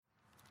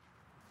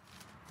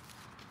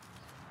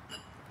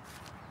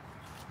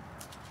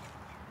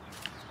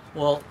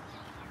Well,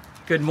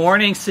 good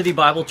morning, City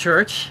Bible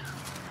Church.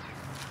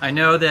 I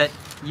know that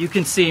you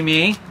can see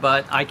me,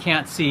 but I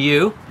can't see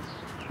you.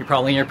 You're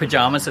probably in your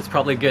pajamas. That's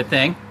probably a good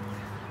thing.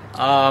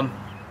 I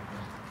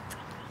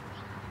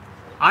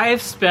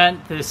have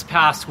spent this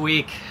past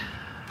week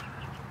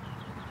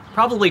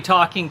probably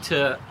talking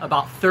to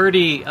about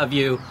 30 of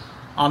you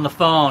on the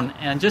phone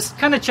and just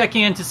kind of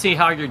checking in to see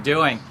how you're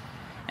doing.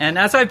 And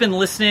as I've been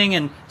listening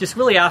and just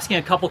really asking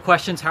a couple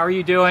questions, how are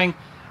you doing?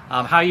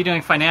 How are you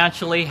doing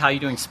financially? How are you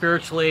doing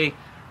spiritually?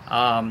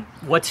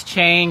 What's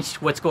changed?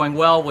 What's going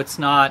well? What's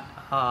not?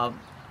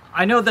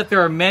 I know that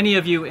there are many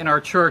of you in our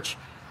church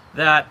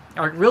that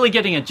are really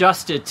getting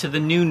adjusted to the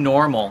new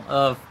normal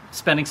of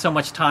spending so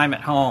much time at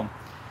home.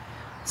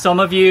 Some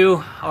of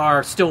you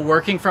are still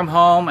working from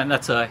home, and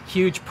that's a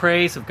huge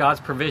praise of God's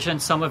provision.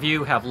 Some of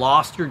you have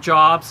lost your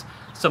jobs.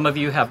 Some of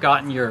you have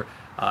gotten your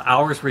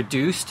hours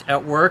reduced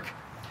at work.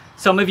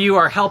 Some of you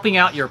are helping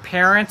out your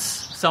parents.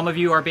 Some of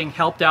you are being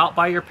helped out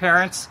by your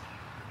parents.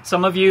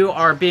 Some of you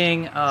are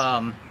being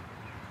have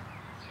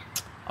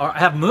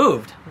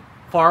moved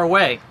far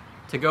away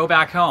to go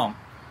back home.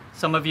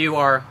 Some of you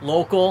are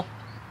local.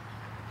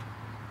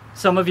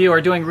 Some of you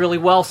are doing really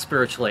well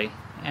spiritually.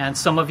 And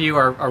some of you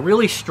are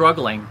really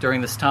struggling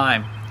during this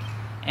time.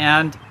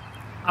 And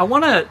I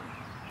want to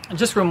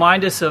just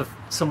remind us of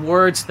some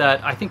words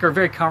that I think are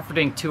very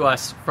comforting to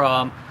us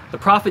from the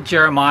prophet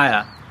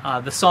Jeremiah.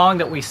 The song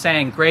that we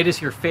sang, Great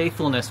is Your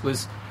Faithfulness,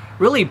 was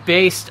really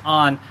based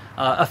on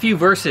a few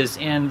verses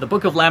in the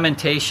book of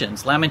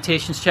Lamentations.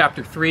 Lamentations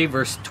chapter 3,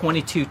 verse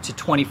 22 to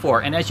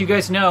 24. And as you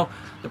guys know,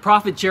 the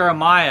prophet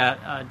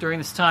Jeremiah, during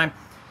this time,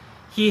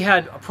 he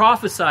had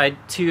prophesied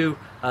to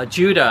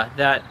Judah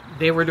that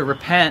they were to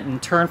repent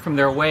and turn from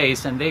their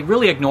ways, and they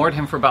really ignored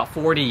him for about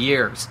 40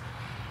 years.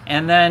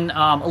 And then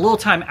a little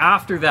time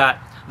after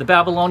that, the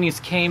Babylonians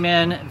came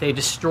in, they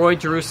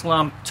destroyed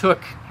Jerusalem,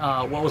 took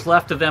what was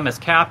left of them as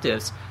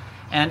captives.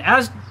 And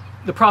as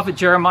the prophet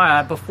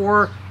Jeremiah,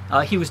 before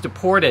he was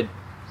deported,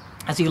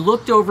 as he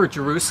looked over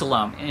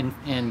Jerusalem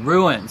in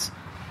ruins,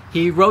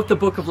 he wrote the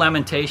book of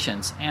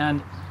Lamentations.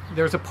 And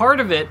there's a part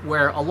of it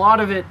where a lot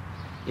of it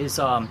is,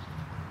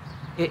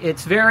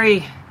 it's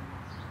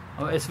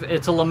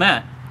a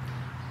lament.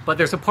 But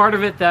there's a part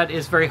of it that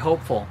is very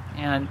hopeful.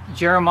 And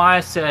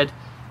Jeremiah said,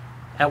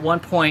 at one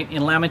point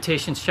in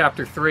Lamentations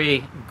chapter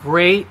 3,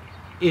 great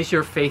is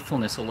your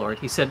faithfulness, O Lord.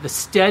 He said, the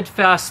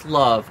steadfast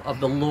love of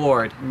the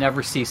Lord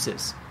never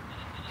ceases.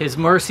 His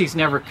mercies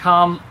never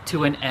come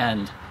to an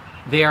end.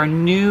 They are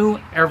new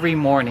every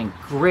morning.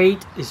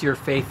 Great is your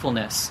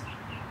faithfulness.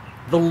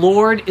 The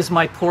Lord is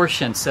my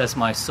portion, says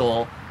my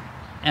soul,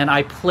 and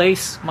I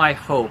place my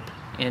hope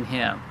in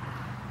him.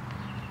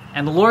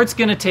 And the Lord's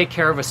going to take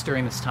care of us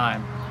during this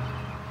time.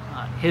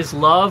 His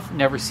love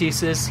never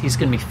ceases. He's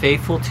going to be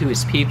faithful to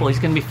his people. He's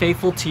going to be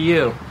faithful to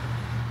you.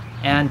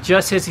 And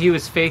just as he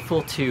was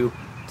faithful to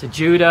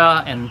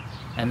Judah and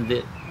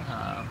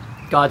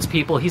God's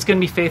people, he's going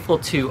to be faithful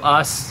to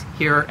us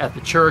here at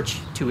the church,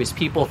 to his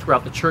people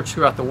throughout the church,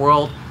 throughout the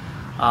world.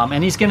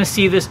 And he's going to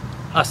see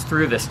us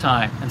through this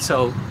time. And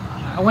so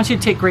I want you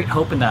to take great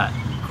hope in that.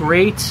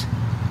 Great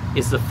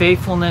is the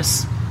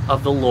faithfulness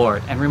of the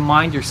Lord. And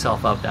remind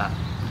yourself of that.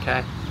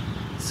 Okay?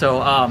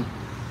 So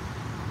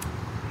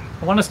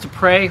I want us to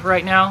pray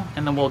right now,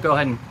 and then we'll go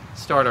ahead and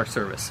start our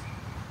service.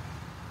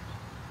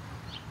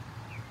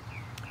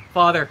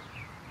 Father,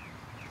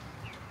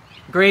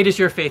 great is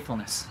your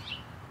faithfulness.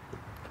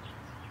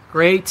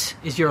 Great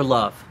is your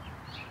love.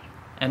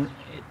 And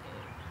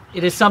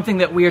it is something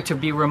that we are to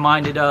be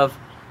reminded of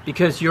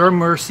because your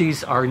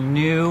mercies are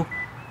new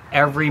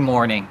every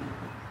morning.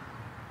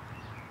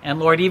 And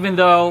Lord, even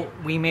though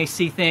we may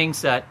see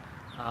things that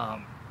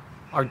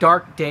are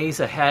dark days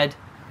ahead,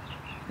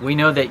 we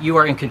know that you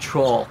are in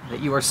control, that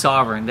you are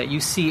sovereign, that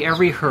you see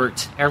every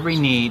hurt, every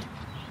need,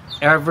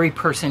 every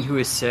person who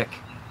is sick.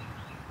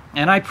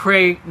 And I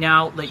pray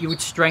now that you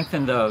would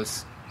strengthen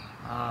those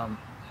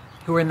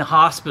who are in the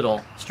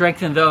hospital,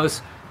 strengthen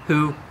those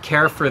who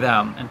care for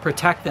them and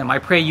protect them. I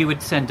pray you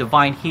would send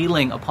divine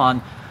healing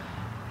upon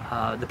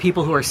the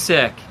people who are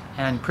sick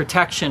and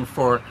protection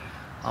for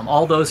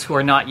all those who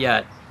are not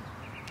yet.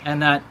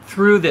 And that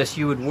through this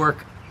you would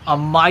work a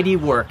mighty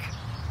work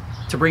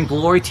to bring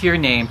glory to your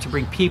name, to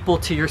bring people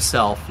to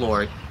yourself,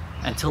 Lord,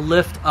 and to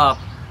lift up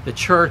the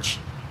church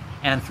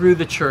and through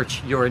the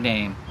church your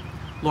name.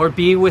 Lord,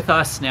 be with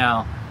us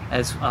now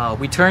as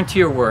we turn to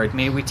your word.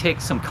 May we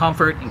take some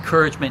comfort,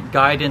 encouragement,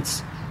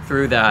 guidance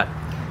through that.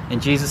 In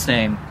Jesus'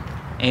 name,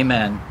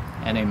 amen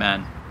and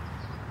amen.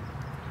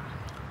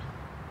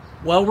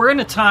 Well, we're in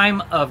a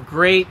time of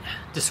great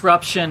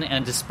disruption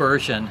and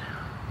dispersion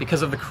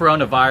because of the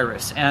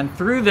coronavirus. And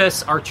through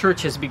this, our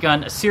church has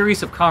begun a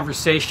series of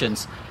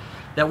conversations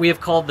that we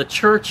have called the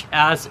Church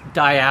as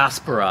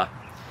Diaspora.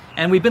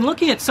 And we've been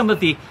looking at some of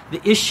the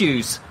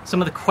issues,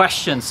 some of the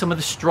questions, some of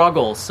the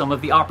struggles, some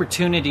of the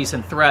opportunities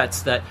and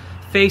threats that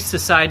face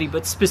society,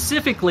 but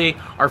specifically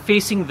are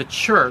facing the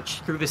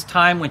church through this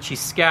time when she's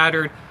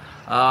scattered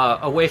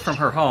away from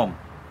her home.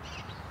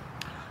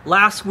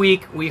 Last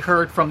week we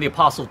heard from the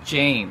Apostle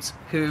James,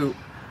 who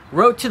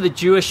wrote to the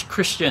Jewish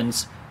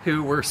Christians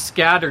who were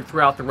scattered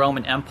throughout the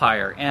Roman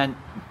Empire. And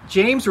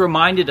James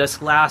reminded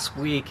us last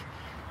week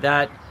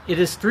that it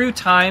is through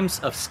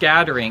times of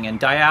scattering and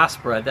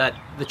diaspora that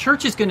the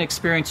church is going to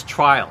experience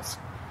trials.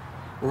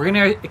 We're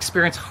going to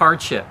experience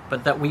hardship,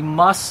 but that we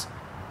must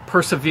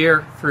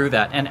persevere through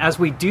that. And as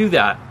we do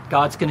that,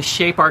 God's going to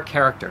shape our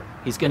character.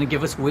 He's going to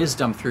give us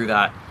wisdom through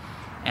that.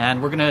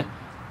 And we're going to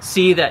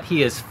see that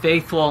He is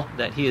faithful,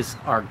 that He is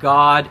our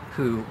God,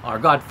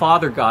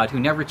 Father God, who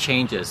never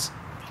changes.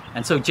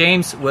 And so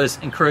James was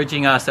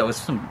encouraging us. That was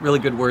some really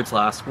good words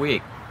last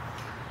week.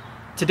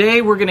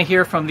 Today we're going to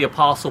hear from the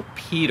Apostle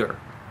Peter.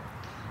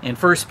 In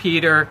 1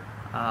 Peter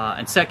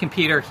and 2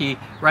 Peter, he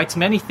writes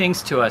many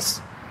things to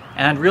us,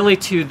 and really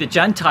to the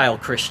Gentile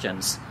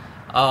Christians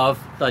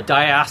of the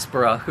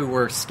diaspora who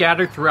were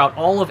scattered throughout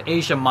all of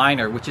Asia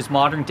Minor, which is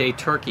modern-day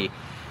Turkey.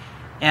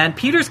 And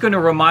Peter's going to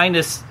remind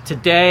us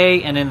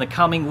today and in the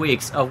coming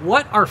weeks of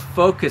what our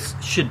focus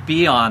should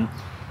be on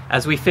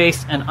as we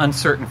face an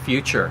uncertain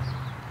future.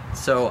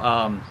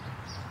 So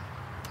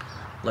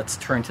let's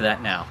turn to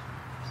that now.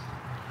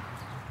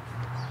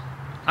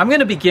 I'm going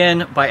to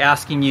begin by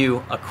asking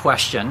you a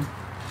question.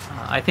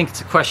 I think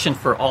it's a question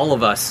for all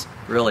of us,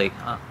 really.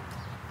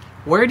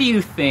 Where do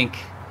you think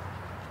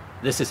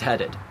this is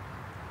headed?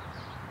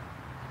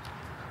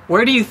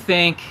 Where do you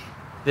think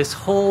this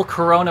whole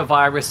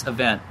coronavirus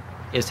event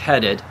is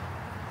headed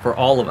for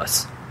all of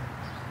us?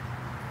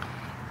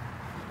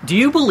 Do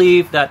you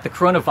believe that the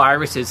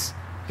coronavirus is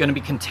going to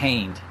be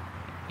contained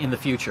in the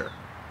future?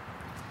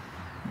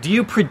 Do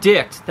you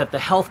predict that the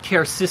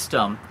healthcare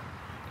system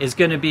is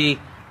going to be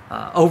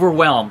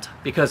overwhelmed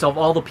because of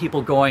all the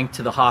people going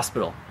to the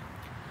hospital?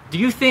 Do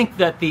you think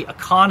that the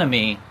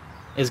economy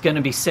is going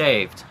to be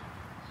saved?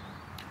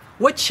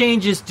 What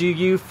changes do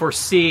you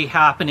foresee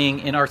happening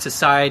in our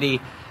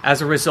society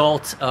as a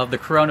result of the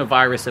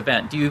coronavirus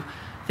event? Do you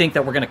think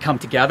that we're going to come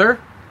together?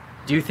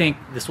 Do you think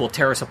this will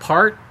tear us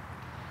apart?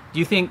 Do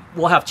you think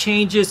we'll have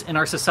changes in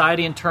our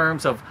society in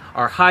terms of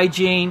our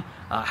hygiene,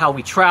 how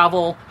we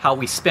travel, how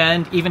we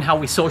spend, even how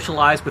we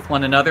socialize with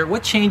one another?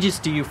 What changes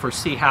do you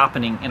foresee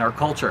happening in our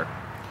culture?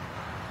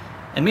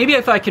 And maybe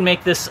if I can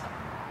make this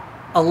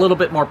a little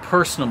bit more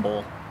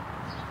personable,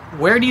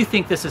 where do you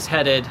think this is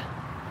headed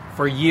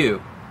for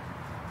you?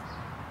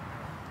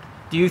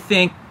 Do you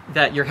think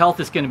that your health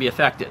is going to be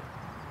affected?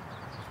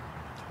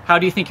 How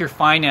do you think your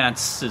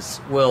finances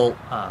will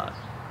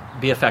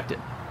be affected?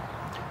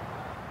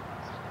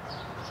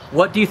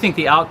 What do you think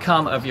the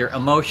outcome of your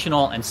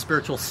emotional and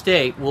spiritual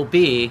state will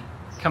be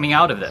coming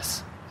out of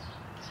this?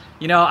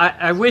 You know,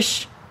 I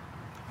wish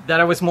that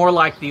I was more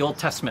like the Old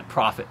Testament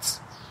prophets.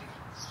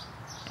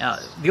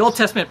 The Old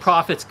Testament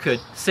prophets could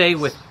say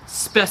with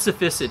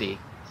specificity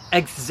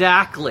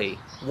exactly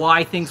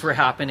why things were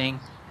happening,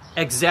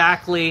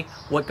 exactly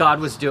what God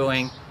was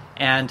doing,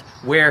 and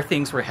where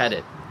things were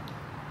headed.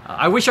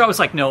 I wish I was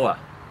like Noah,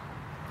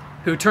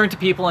 who turned to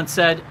people and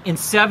said, in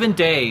 7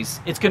 days,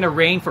 it's going to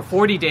rain for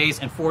 40 days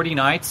and 40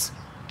 nights,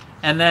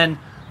 and then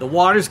the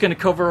water's going to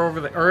cover over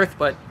the earth,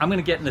 but I'm going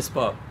to get in this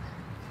boat.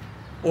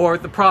 Or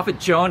the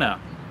prophet Jonah,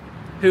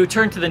 who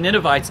turned to the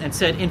Ninevites and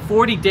said, in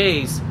 40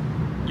 days,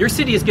 your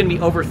city is going to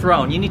be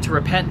overthrown. You need to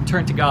repent and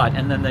turn to God,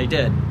 and then they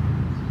did.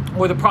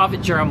 Or the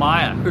prophet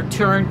Jeremiah, who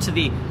turned to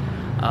the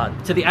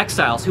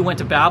exiles who went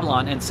to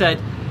Babylon and said,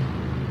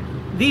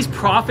 these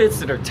prophets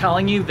that are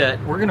telling you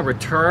that we're going to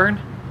return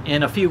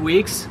in a few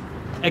weeks,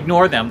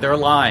 ignore them. They're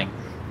lying.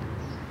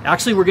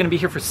 Actually, we're going to be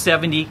here for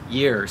 70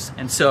 years.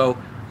 And so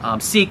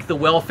seek the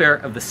welfare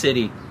of the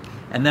city,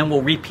 and then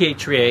we'll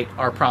repatriate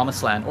our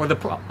promised land. Or the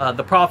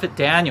prophet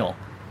Daniel,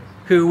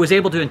 who was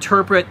able to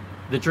interpret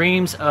the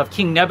dreams of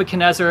King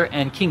Nebuchadnezzar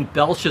and King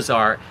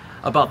Belshazzar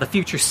about the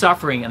future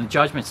suffering and the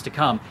judgments to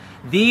come.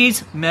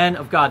 These men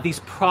of God, these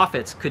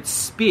prophets, could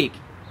speak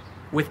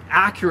with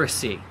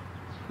accuracy,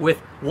 with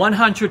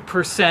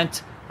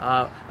 100%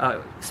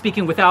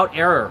 speaking without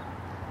error.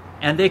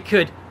 And they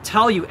could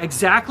tell you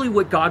exactly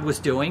what God was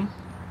doing,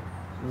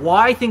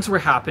 why things were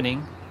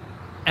happening,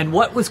 and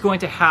what was going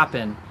to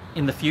happen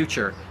in the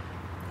future.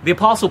 The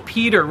Apostle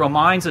Peter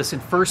reminds us in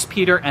 1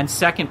 Peter and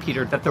 2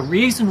 Peter that the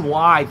reason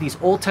why these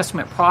Old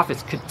Testament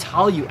prophets could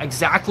tell you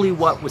exactly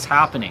what was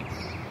happening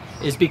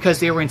is because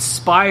they were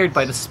inspired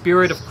by the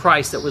Spirit of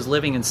Christ that was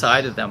living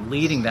inside of them,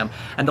 leading them,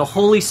 and the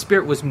Holy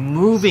Spirit was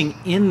moving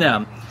in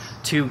them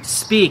to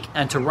speak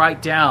and to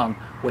write down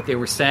what they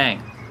were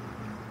saying.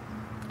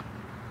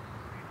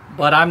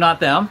 But I'm not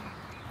them,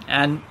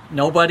 and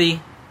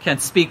nobody can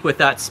speak with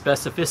that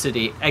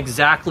specificity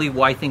exactly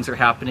why things are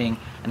happening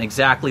and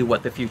exactly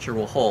what the future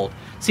will hold.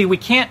 See, we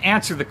can't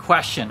answer the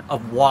question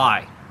of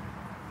why.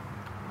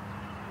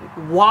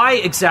 Why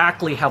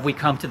exactly have we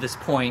come to this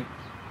point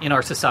in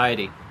our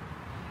society?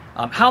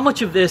 How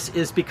much of this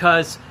is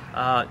because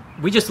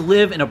we just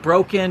live in a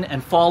broken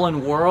and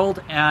fallen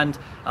world, and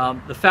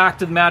the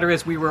fact of the matter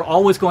is we were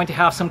always going to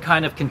have some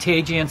kind of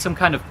contagion, some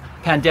kind of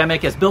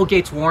pandemic. As Bill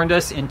Gates warned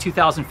us in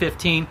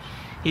 2015,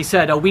 He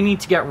said, oh, we need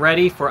to get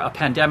ready for a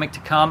pandemic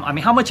to come. I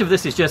mean, how much of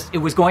this is just, it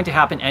was going to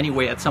happen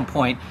anyway at some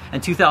point,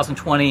 and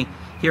 2020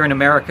 here in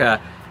America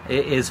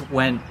is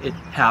when it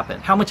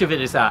happened? How much of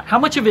it is that? How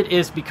much of it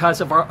is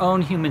because of our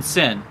own human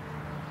sin,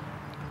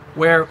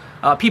 where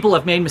people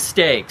have made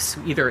mistakes,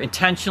 either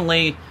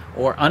intentionally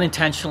or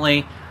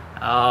unintentionally,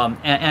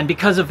 and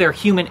because of their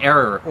human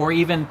error or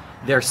even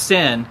their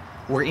sin,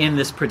 we're in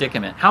this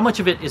predicament? How much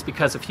of it is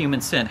because of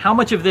human sin? How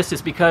much of this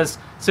is because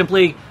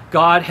simply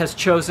God has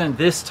chosen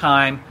this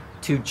time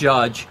to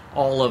judge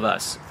all of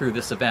us through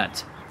this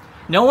event?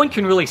 No one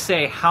can really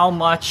say how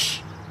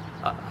much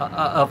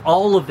of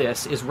all of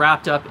this is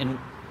wrapped up in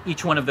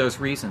each one of those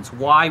reasons,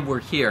 why we're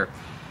here.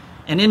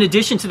 And in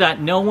addition to that,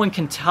 no one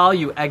can tell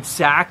you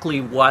exactly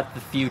what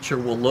the future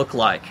will look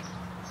like.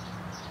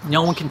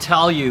 No one can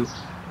tell you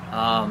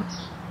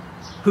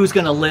who's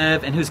going to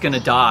live and who's going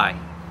to die.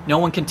 No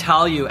one can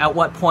tell you at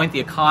what point the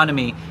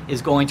economy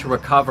is going to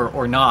recover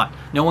or not.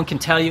 No one can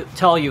tell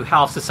you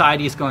how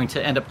society is going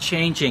to end up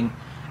changing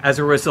as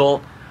a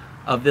result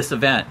of this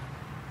event.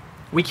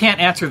 We can't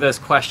answer those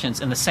questions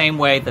in the same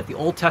way that the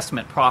Old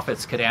Testament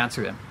prophets could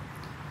answer them.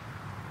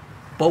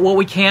 But what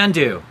we can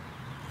do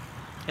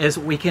is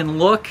we can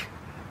look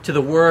to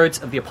the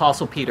words of the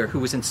Apostle Peter, who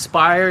was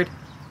inspired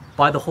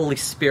by the Holy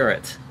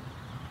Spirit.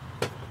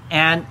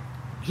 And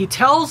he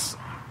tells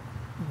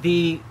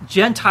the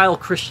Gentile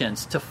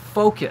Christians to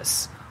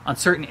focus on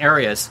certain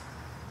areas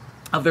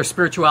of their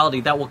spirituality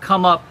that will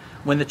come up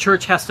when the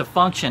church has to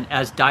function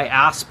as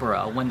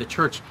diaspora, when the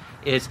church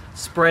is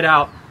spread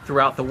out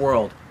throughout the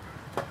world.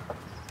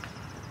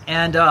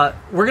 And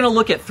we're going to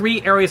look at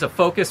 3 areas of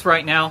focus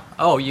right now.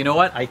 Oh, you know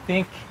what? I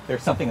think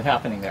there's something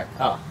happening there.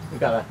 Oh, we've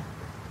got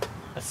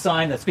a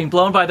sign that's being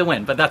blown by the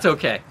wind, but that's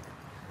okay.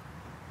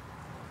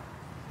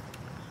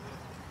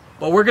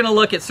 But we're going to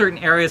look at certain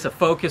areas of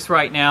focus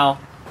right now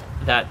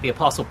that the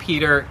Apostle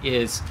Peter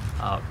is,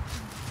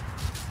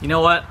 you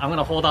know what? I'm going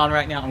to hold on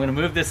right now. I'm going to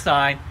move this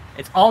sign.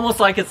 It's almost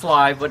like it's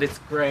live, but it's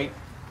great.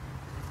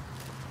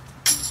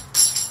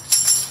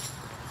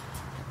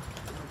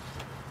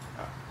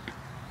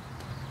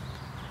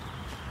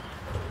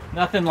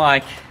 Nothing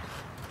like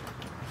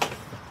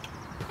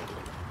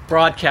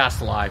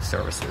broadcast live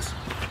services.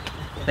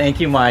 Thank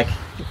you, Mike.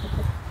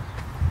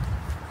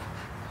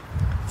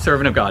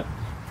 Servant of God.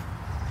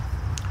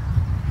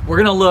 We're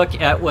going to look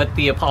at what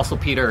the Apostle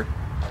Peter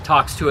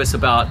talks to us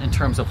about in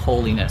terms of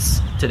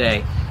holiness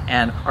today.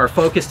 And our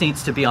focus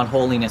needs to be on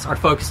holiness. Our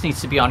focus needs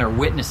to be on our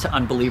witness to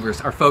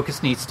unbelievers. Our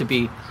focus needs to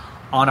be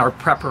on our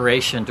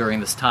preparation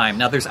during this time.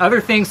 Now, there's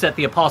other things that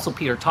the Apostle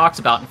Peter talks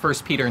about in 1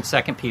 Peter and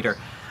 2 Peter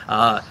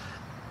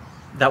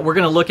that we're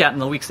going to look at in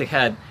the weeks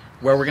ahead,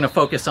 where we're going to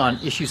focus on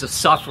issues of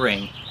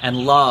suffering and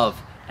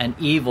love and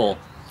evil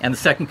and the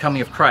second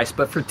coming of Christ.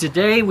 But for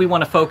today, we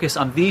want to focus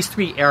on these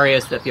 3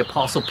 areas that the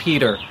Apostle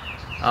Peter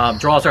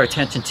draws our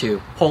attention to: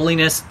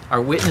 holiness,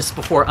 our witness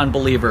before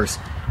unbelievers,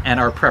 and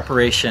our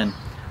preparation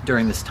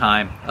during this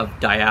time of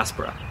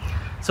diaspora.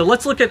 So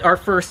let's look at our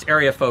first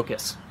area of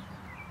focus.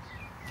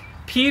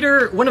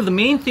 Peter, one of the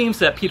main themes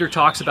that Peter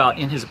talks about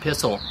in his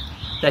epistle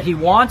that he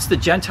wants the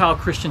Gentile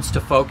Christians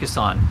to focus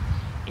on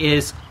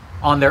is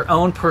on their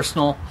own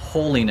personal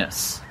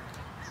holiness.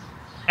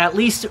 At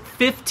least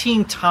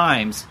 15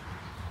 times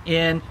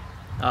in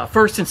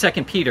 1st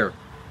and 2nd Peter,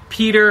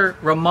 Peter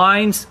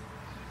reminds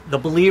the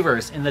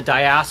believers in the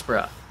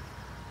diaspora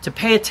to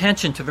pay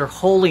attention to their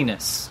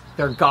holiness,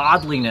 their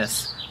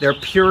godliness, their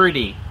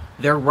purity,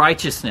 their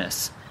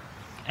righteousness.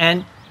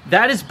 And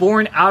that is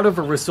born out of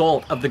a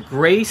result of the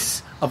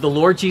grace of the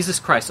Lord Jesus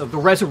Christ, of the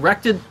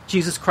resurrected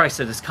Jesus Christ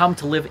that has come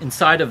to live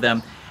inside of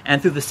them, and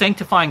through the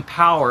sanctifying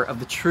power of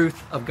the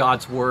truth of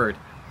God's Word.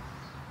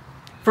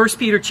 1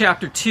 Peter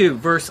chapter 2,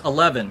 verse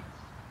 11.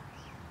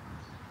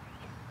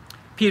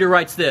 Peter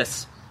writes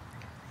this: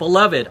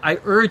 "Beloved, I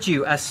urge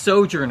you as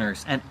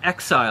sojourners and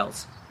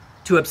exiles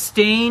to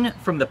abstain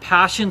from the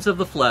passions of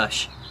the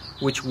flesh,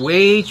 which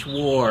wage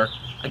war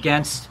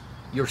against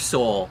your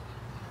soul."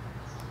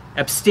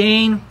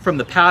 Abstain from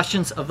the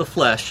passions of the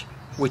flesh,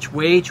 which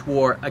wage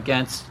war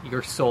against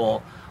your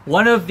soul.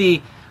 One of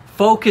the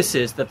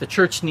focuses that the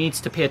church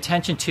needs to pay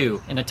attention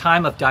to in a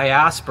time of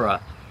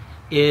diaspora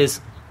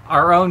is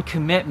our own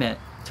commitment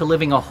to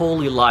living a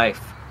holy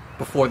life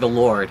before the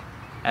Lord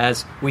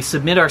as we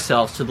submit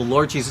ourselves to the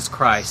Lord Jesus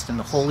Christ and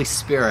the Holy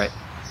Spirit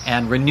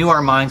and renew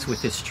our minds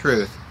with His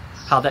truth,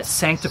 how that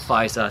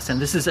sanctifies us.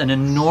 And this is an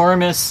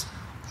enormous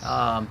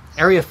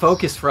area of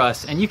focus for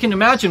us. And you can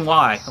imagine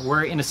why.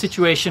 We're in a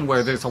situation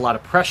where there's a lot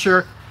of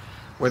pressure,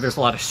 where there's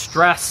a lot of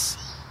stress,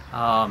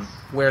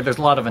 where there's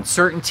a lot of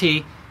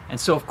uncertainty. And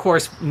so, of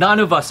course, none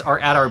of us are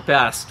at our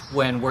best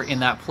when we're in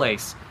that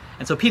place.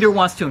 And so Peter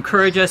wants to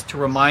encourage us, to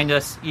remind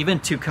us, even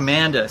to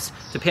command us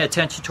to pay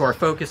attention to our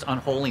focus on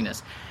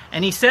holiness.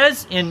 And he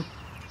says in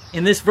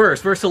this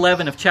verse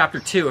 11 of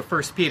chapter 2 of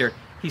 1 Peter,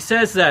 he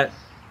says that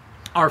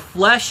our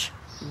flesh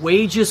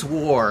wages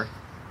war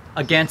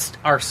against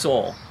our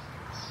soul.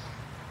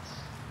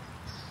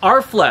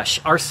 Our flesh,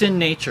 our sin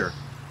nature,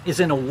 is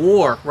in a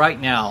war right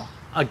now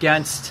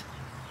against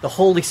the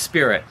Holy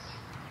Spirit.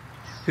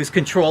 who's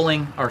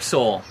controlling our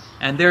soul.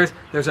 And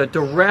there's a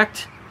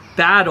direct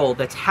battle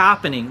that's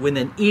happening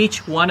within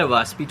each one of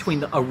us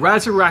between a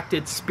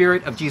resurrected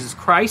spirit of Jesus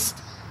Christ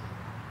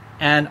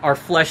and our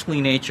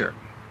fleshly nature.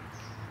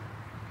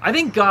 I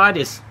think God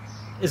is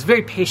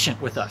very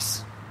patient with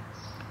us.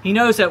 He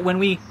knows that when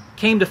we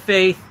came to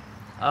faith,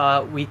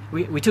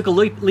 we took a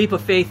leap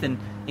of faith in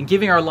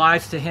giving our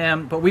lives to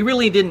Him, but we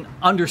really didn't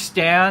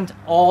understand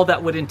all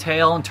that would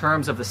entail in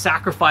terms of the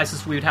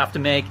sacrifices we would have to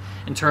make,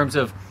 in terms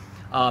of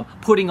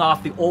putting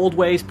off the old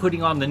ways,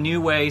 putting on the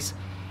new ways.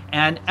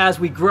 And as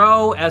we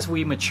grow, as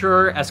we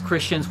mature as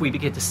Christians, we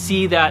begin to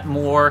see that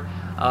more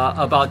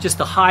about just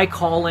the high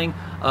calling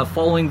of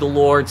following the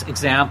Lord's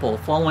example,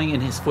 following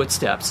in His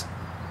footsteps.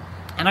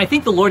 And I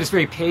think the Lord is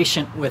very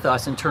patient with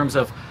us in terms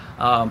of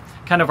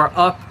kind of our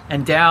up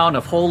and down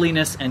of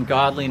holiness and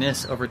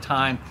godliness over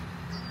time.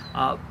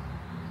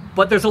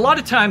 But there's a lot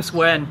of times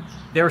when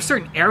there are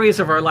certain areas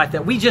of our life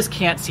that we just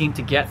can't seem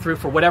to get through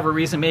for whatever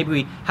reason. Maybe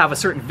we have a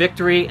certain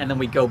victory and then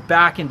we go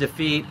back in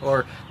defeat,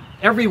 or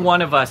every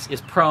one of us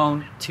is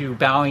prone to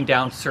bowing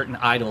down to certain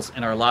idols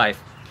in our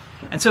life.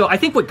 And so I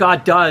think what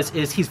God does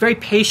is He's very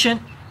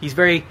patient. He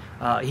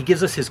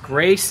gives us His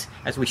grace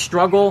as we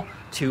struggle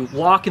to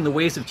walk in the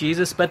ways of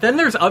Jesus. But then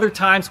there's other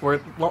times where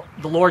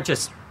the Lord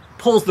just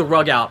pulls the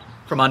rug out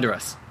from under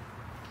us.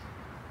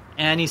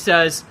 And He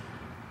says,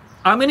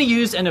 I'm going to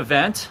use an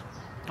event,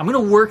 I'm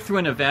going to work through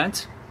an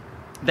event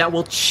that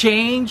will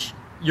change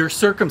your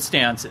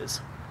circumstances.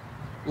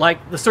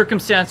 Like the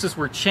circumstances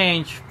were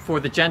changed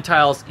for the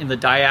Gentiles in the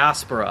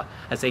diaspora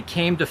as they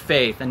came to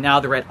faith, and now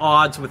they're at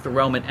odds with the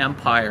Roman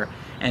Empire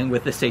and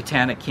with the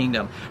Satanic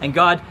kingdom. And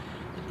God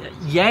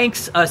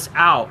yanks us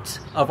out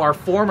of our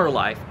former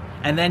life,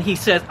 and then He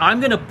says, I'm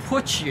going to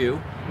put you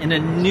in a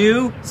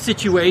new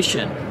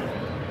situation.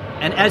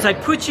 And as I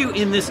put you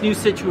in this new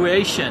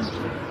situation,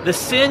 the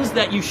sins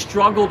that you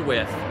struggled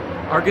with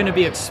are going to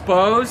be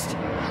exposed,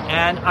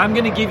 and I'm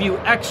going to give you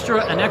an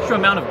extra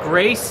amount of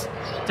grace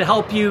to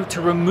help you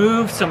to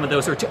remove some of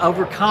those, or to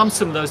overcome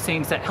some of those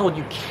things that held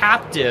you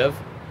captive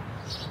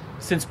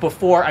since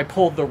before I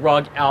pulled the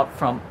rug out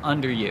from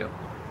under you.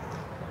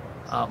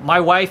 My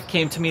wife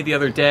came to me the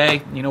other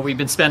day. You know, we've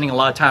been spending a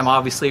lot of time,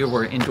 obviously,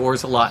 we're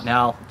indoors a lot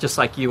now, just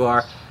like you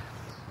are.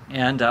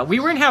 And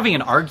we weren't having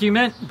an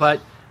argument, but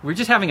we were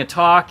just having a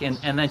talk, and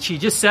then she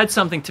just said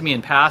something to me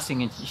in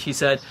passing, and she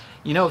said,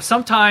 you know,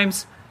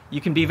 sometimes you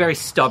can be very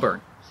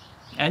stubborn.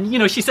 And, you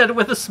know, she said it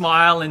with a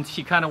smile, and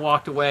she kind of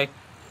walked away.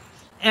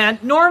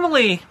 And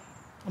normally,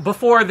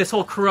 before this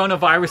whole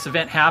coronavirus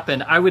event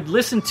happened, I would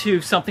listen to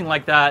something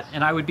like that,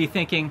 and I would be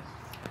thinking,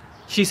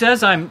 she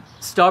says I'm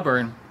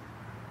stubborn,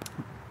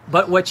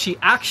 but what she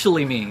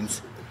actually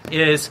means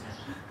is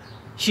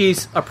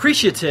she's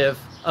appreciative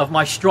of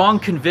my strong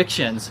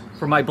convictions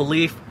for my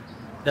belief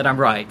that I'm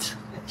right.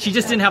 She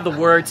just didn't have the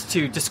words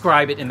to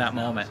describe it in that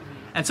moment.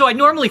 And so I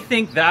normally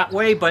think that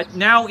way, but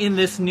now in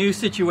this new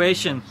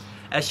situation,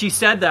 as she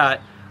said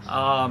that,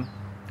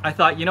 I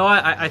thought, you know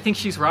what, I think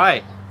she's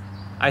right.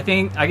 I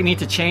think I need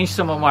to change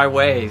some of my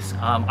ways.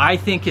 I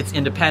think it's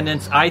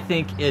independence. I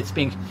think it's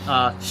being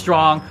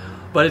strong,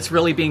 but it's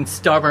really being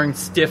stubborn,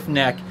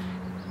 stiff-necked,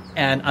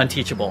 and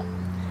unteachable.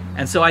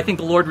 And so I think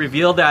the Lord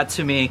revealed that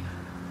to me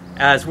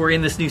as we're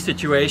in this new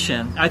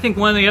situation. I think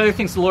one of the other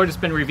things the Lord has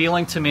been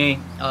revealing to me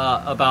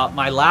about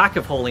my lack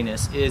of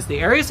holiness is the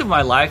areas of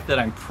my life that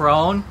I'm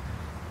prone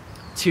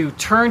to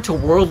turn to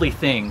worldly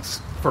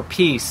things for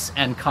peace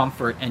and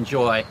comfort and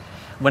joy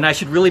when I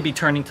should really be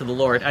turning to the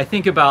Lord. I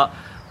think about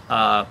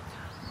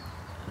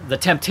the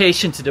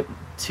temptation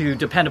to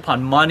depend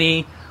upon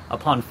money,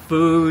 upon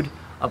food,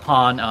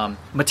 upon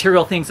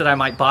material things that I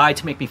might buy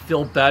to make me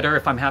feel better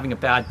if I'm having a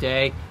bad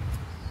day.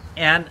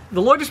 And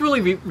the Lord has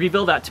really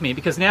revealed that to me,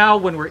 because now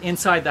when we're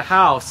inside the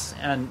house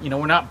and, you know,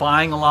 we're not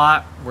buying a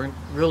lot, we're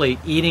really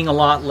eating a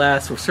lot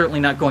less, we're certainly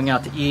not going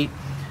out to eat,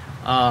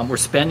 we're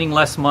spending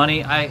less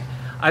money.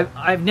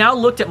 I've now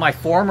looked at my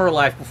former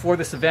life before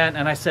this event,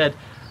 and I said,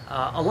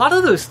 a lot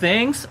of those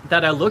things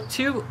that I looked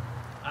to,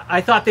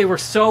 I thought they were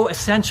so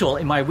essential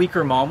in my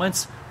weaker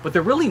moments, but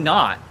they're really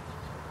not.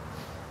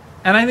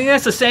 And I think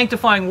that's the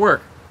sanctifying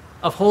work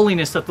of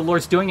holiness that the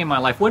Lord's doing in my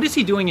life. What is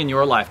He doing in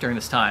your life during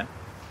this time,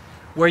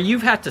 where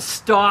you've had to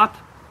stop,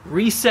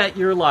 reset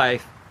your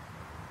life,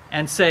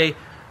 and say,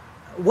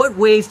 what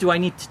ways do I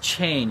need to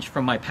change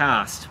from my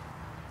past?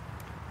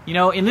 You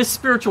know, in this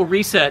spiritual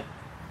reset,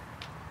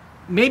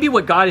 maybe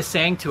what God is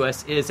saying to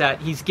us is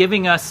that He's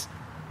giving us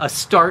a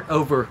start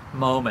over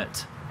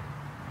moment.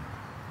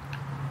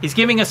 He's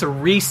giving us a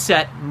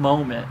reset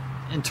moment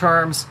in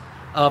terms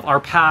of our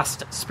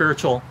past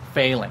spiritual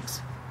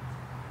failings.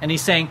 And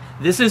He's saying,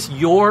 this is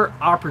your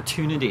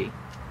opportunity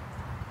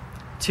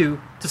to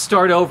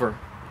start over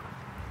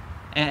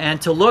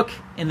and to look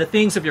in the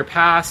things of your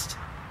past,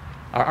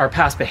 our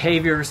past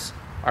behaviors,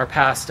 our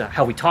past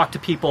how we talk to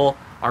people,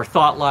 our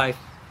thought life.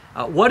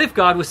 What if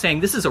God was saying,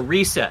 this is a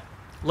reset?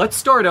 Let's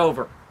start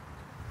over.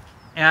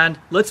 And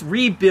let's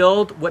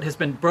rebuild what has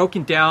been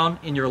broken down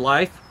in your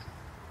life.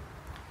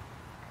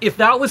 If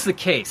that was the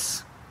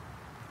case,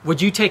 would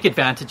you take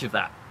advantage of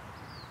that?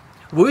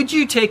 Would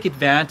you take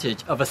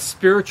advantage of a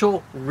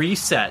spiritual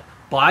reset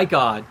by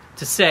God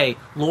to say,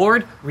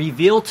 Lord,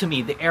 reveal to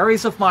me the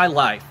areas of my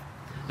life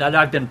that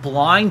I've been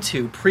blind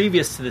to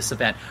previous to this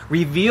event.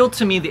 Reveal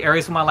to me the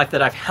areas of my life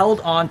that I've held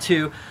on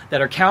to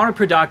that are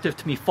counterproductive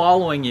to me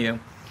following you.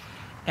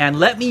 And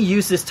let me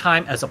use this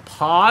time as a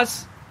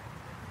pause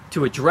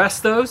to address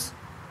those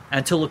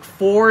and to look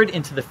forward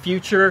into the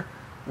future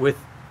with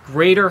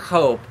greater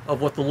hope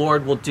of what the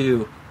Lord will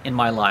do in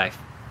my life.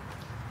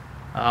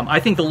 I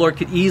think the Lord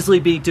could easily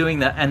be doing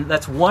that, and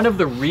that's one of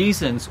the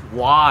reasons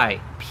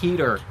why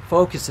Peter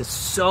focuses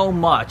so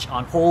much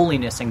on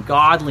holiness and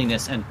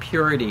godliness and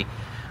purity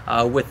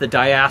with the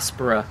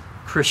diaspora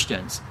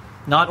Christians.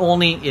 Not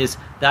only is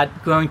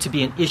that going to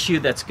be an issue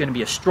that's going to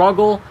be a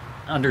struggle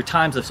under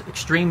times of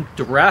extreme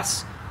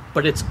duress,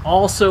 but it's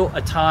also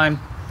a time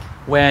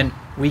when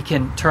we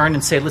can turn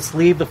and say, let's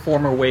leave the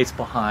former ways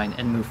behind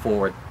and move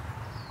forward.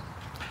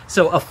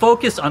 So a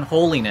focus on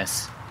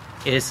holiness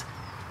is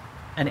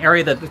an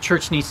area that the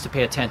church needs to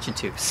pay attention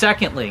to.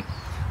 Secondly,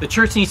 the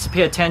church needs to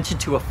pay attention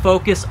to a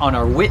focus on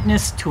our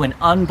witness to an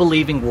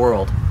unbelieving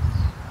world.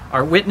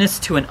 Our witness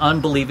to an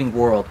unbelieving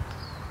world.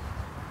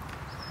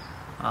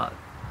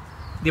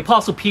 The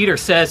Apostle Peter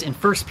says in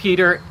 1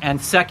 Peter and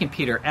 2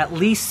 Peter, at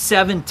least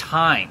 7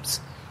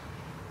 times,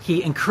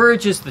 he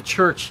encourages the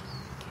church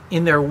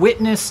in their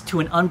witness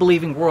to an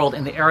unbelieving world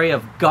in the area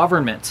of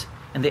government,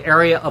 in the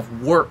area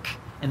of work,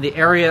 in the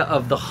area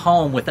of the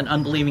home with an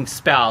unbelieving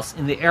spouse,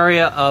 in the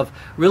area of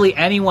really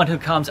anyone who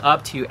comes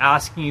up to you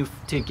asking you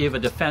to give a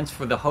defense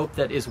for the hope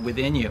that is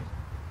within you.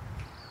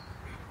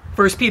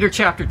 1 Peter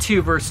chapter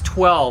 2, verse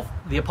 12,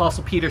 the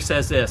Apostle Peter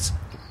says this,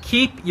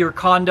 keep your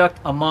conduct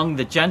among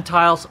the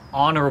Gentiles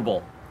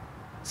honorable,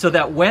 so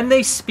that when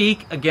they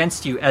speak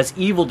against you as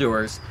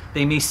evildoers,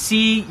 they may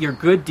see your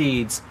good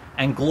deeds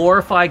and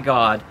glorify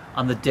God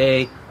on the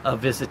day of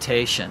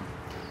visitation.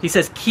 He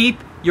says, keep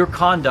your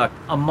conduct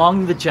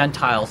among the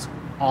Gentiles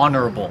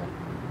honorable.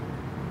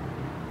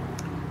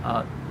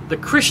 The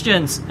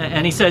Christians,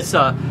 and he says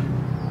that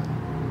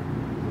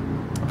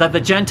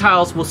the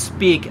Gentiles will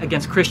speak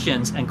against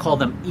Christians and call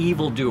them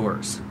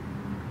evildoers.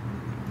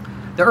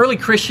 The early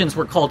Christians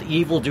were called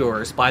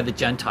evildoers by the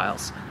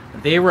Gentiles.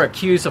 They were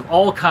accused of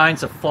all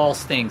kinds of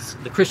false things.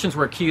 The Christians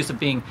were accused of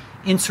being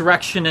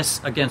insurrectionists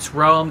against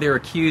Rome. They were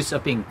accused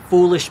of being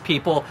foolish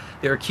people.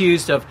 They were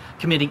accused of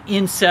committing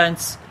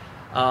incense,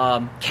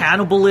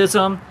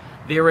 cannibalism.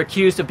 They were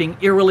accused of being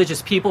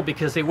irreligious people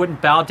because they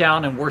wouldn't bow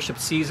down and worship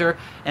Caesar.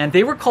 And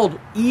they were called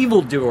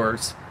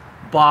evildoers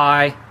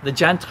by the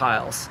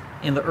Gentiles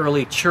in the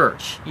early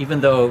church,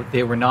 even though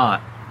they were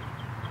not.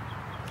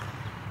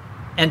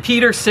 And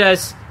Peter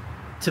says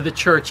to the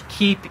church,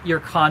 keep your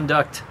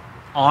conduct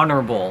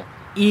honorable,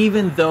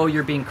 even though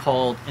you're being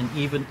called an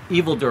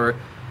evildoer,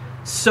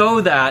 so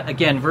that,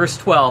 again, verse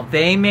 12,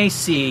 they may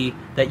see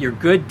that your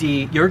good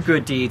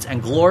deeds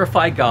and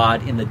glorify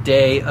God in the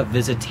day of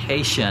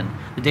visitation.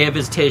 The day of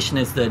visitation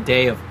is the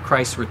day of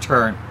Christ's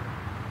return.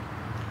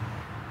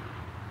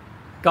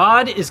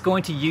 God is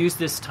going to use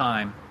this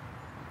time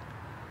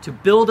to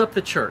build up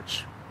the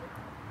church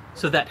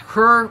so that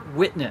her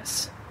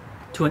witness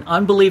to an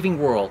unbelieving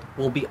world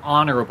will be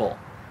honorable.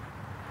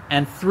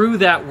 And through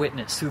that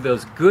witness, through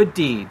those good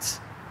deeds,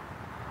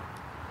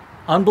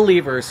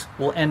 unbelievers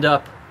will end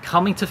up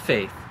coming to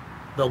faith.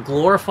 They'll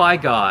glorify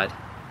God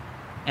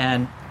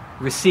and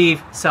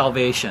receive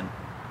salvation.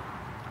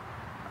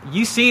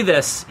 You see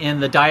this in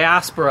the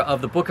diaspora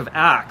of the book of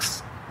Acts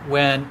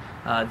when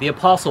the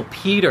Apostle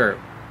Peter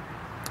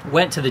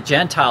went to the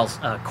Gentiles,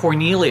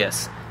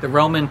 Cornelius, the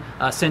Roman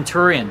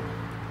centurion.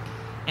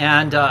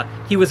 And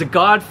he was a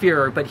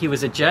God-fearer, but he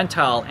was a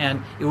Gentile.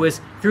 And it was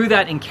through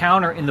that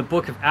encounter in the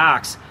book of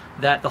Acts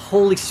that the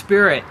Holy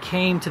Spirit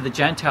came to the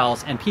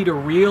Gentiles, and Peter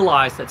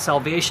realized that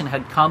salvation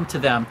had come to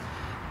them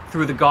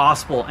through the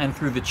gospel and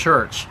through the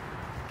church.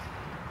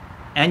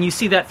 And you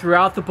see that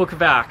throughout the book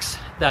of Acts,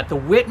 that the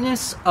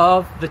witness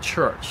of the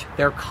church,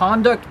 their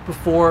conduct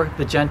before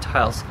the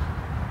Gentiles,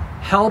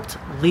 helped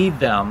lead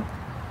them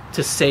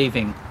to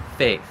saving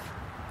faith.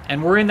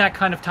 And we're in that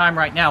kind of time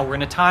right now. We're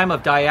in a time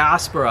of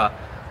diaspora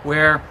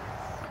where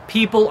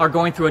people are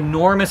going through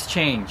enormous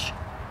change.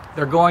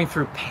 They're going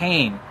through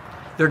pain.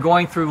 They're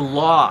going through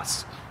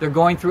loss. They're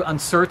going through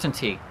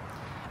uncertainty.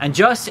 And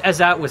just as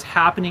that was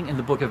happening in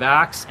the book of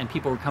Acts and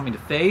people were coming to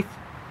faith,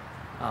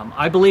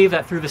 I believe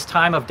that through this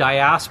time of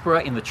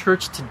diaspora in the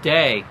church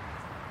today,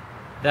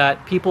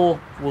 that people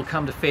will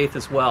come to faith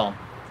as well.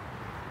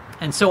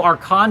 And so our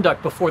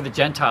conduct before the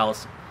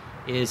Gentiles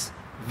is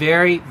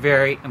very,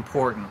 very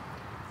important.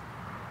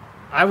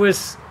 I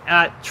was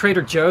at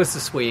Trader Joe's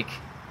this week,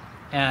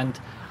 and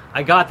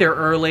I got there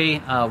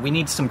early. We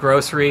need some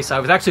groceries. I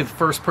was actually the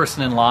first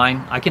person in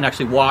line. I can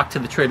actually walk to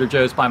the Trader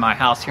Joe's by my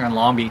house here in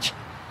Long Beach.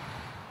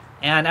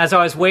 And as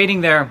I was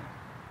waiting there,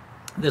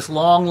 this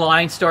long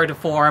line started to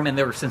form, and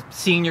there were some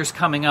seniors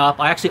coming up.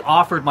 I actually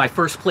offered my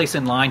first place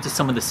in line to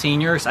some of the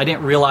seniors. I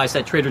didn't realize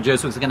that Trader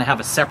Joe's was going to have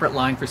a separate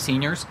line for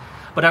seniors.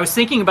 But I was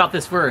thinking about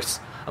this verse,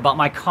 about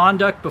my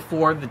conduct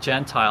before the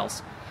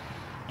Gentiles.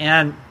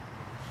 And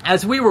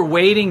as we were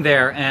waiting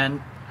there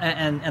and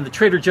the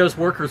Trader Joe's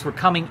workers were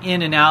coming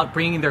in and out,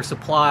 bringing their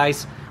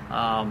supplies,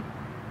 I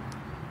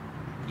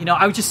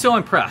was just so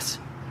impressed.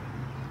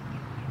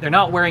 They're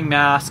not wearing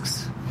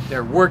masks.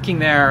 They're working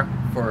there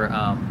for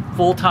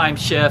full-time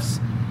shifts.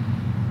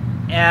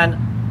 And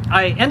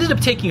I ended up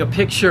taking a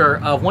picture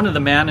of one of the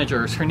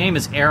managers. Her name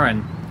is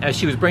Erin, as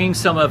she was bringing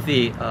some of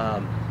the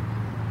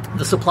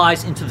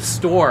supplies into the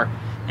store.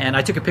 And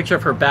I took a picture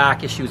of her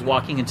back as she was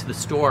walking into the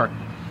store.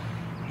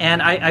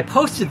 And I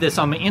posted this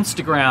on my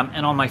Instagram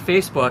and on my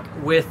Facebook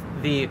with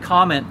the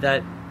comment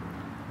that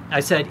I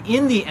said,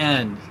 in the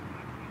end,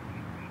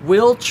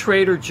 will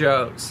Trader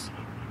Joe's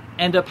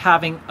end up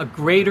having a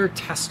greater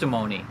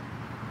testimony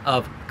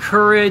of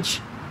courage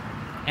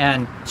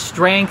and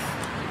strength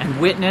and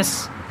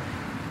witness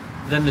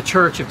than the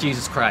Church of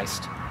Jesus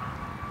Christ?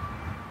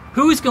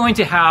 Who is going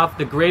to have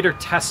the greater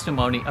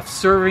testimony of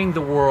serving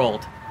the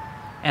world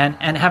and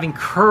having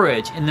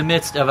courage in the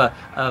midst of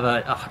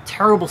a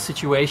terrible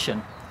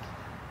situation?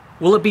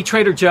 Will it be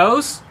Trader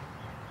Joe's,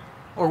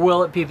 or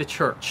will it be the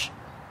church?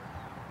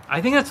 I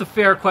think that's a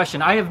fair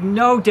question. I have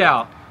no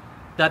doubt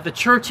that the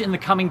church in the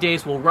coming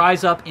days will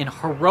rise up in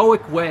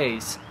heroic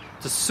ways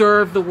to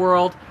serve the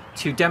world,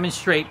 to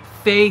demonstrate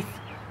faith,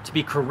 to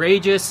be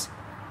courageous.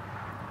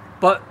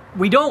 But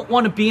we don't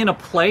want to be in a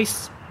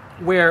place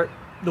where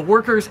the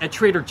workers at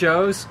Trader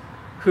Joe's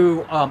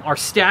who are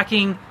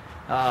stacking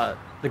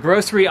the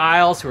grocery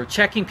aisles, who are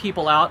checking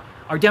people out,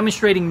 are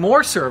demonstrating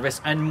more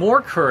service and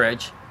more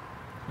courage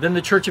than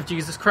the Church of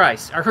Jesus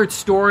Christ. I heard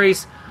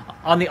stories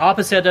on the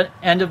opposite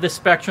end of the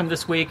spectrum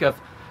this week of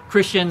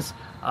Christians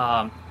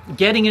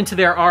getting into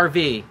their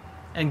RV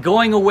and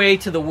going away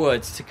to the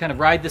woods to kind of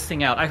ride this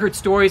thing out. I heard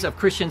stories of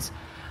Christians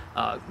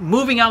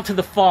moving out to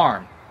the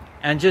farm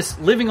and just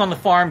living on the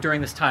farm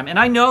during this time. And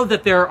I know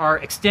that there are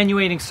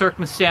extenuating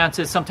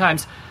circumstances.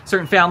 Sometimes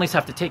certain families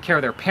have to take care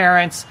of their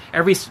parents.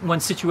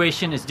 Everyone's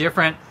situation is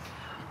different.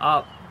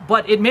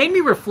 But it made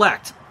me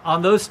reflect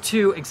on those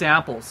two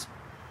examples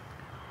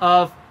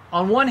of,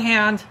 on one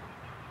hand,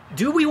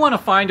 do we want to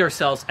find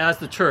ourselves as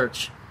the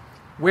church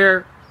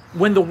where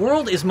when the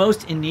world is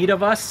most in need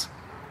of us,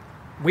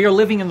 we are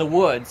living in the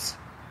woods,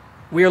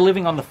 we are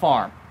living on the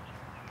farm?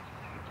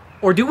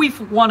 Or do we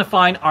want to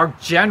find our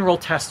general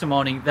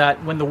testimony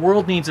that when the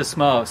world needs us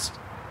most,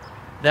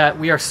 that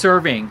we are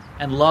serving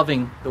and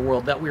loving the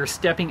world, that we are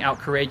stepping out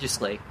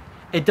courageously?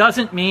 It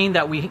doesn't mean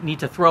that we need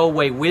to throw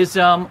away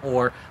wisdom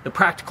or the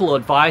practical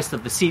advice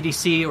of the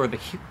CDC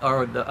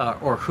or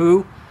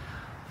WHO,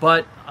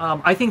 but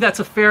I think that's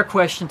a fair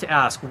question to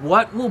ask.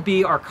 What will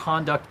be our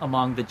conduct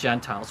among the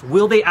Gentiles?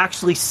 Will they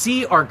actually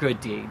see our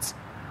good deeds,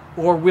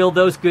 or will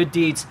those good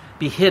deeds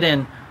be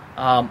hidden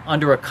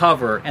under a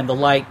cover and the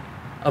light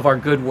of our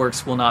good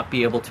works will not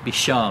be able to be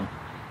shown?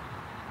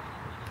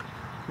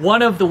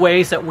 One of the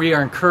ways that we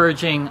are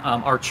encouraging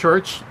our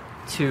church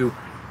to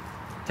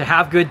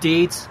have good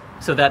deeds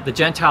so that the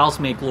Gentiles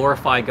may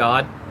glorify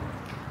God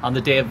on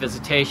the day of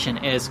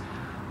visitation is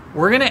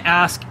we're going to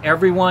ask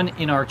everyone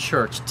in our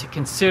church to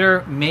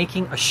consider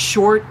making a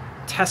short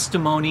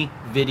testimony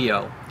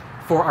video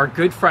for our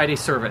Good Friday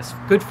service.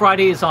 Good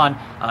Friday is on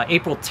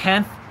April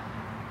 10th,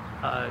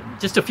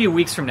 just a few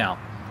weeks from now.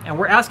 And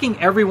we're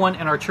asking everyone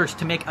in our church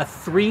to make a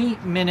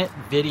 3-minute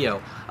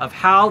video of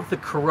how the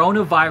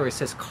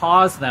coronavirus has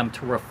caused them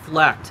to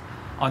reflect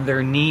on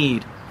their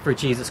need for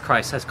Jesus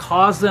Christ, has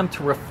caused them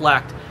to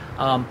reflect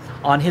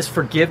on His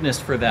forgiveness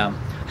for them,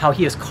 how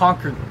He has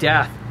conquered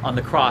death on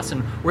the cross.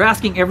 And we're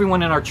asking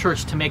everyone in our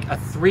church to make a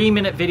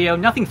 3-minute video,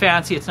 nothing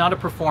fancy, it's not a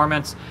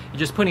performance. You're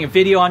just putting a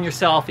video on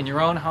yourself in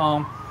your own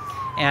home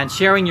and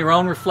sharing your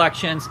own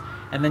reflections,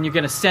 and then you're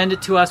going to send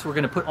it to us. We're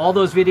going to put all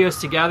those videos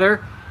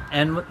together,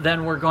 and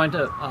then we're going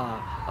to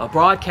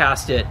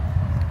broadcast it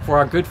for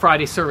our Good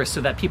Friday service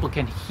so that people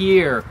can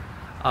hear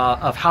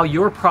of how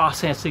you're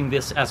processing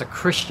this as a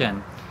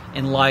Christian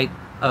in light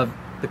of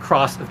the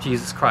cross of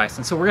Jesus Christ.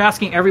 And so we're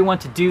asking everyone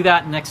to do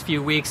that in the next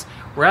few weeks.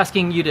 We're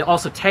asking you to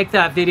also take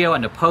that video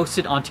and to post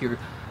it onto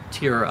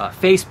your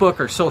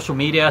Facebook or social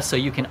media so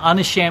you can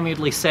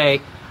unashamedly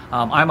say,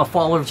 I'm a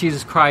follower of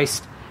Jesus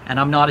Christ and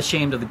I'm not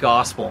ashamed of the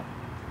gospel.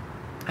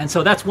 And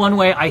so that's one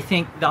way, I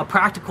think, a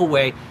practical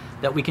way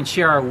that we can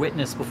share our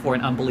witness before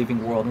an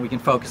unbelieving world, and we can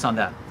focus on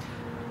that.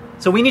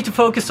 So we need to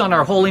focus on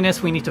our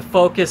holiness, we need to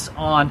focus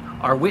on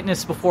our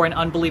witness before an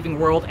unbelieving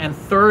world, and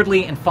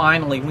thirdly and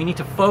finally, we need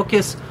to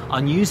focus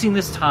on using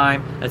this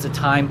time as a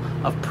time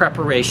of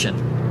preparation.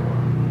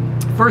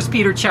 1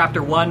 Peter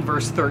chapter 1,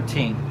 verse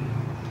 13.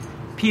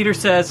 Peter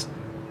says,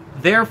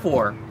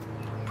 "Therefore,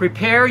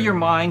 prepare your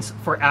minds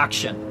for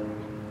action,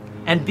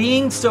 and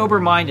being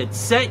sober-minded,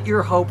 set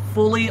your hope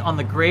fully on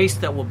the grace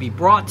that will be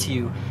brought to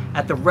you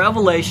at the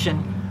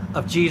revelation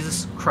of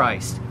Jesus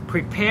Christ."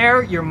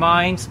 Prepare your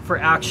minds for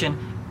action.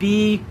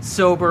 Be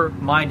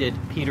sober-minded,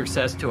 Peter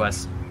says to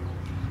us.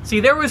 See,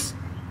 there was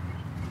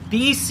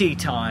BC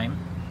time,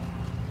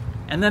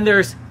 and then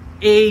there's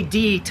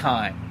AD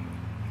time.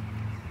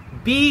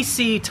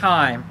 BC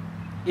time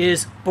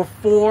is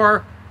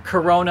before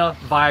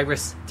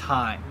coronavirus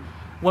time.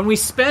 When we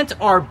spent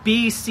our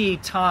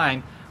BC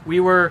time, we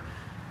were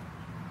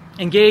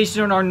engaged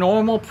in our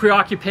normal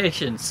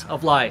preoccupations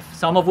of life,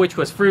 some of which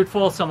was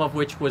fruitful, some of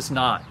which was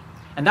not.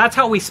 And that's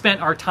how we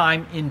spent our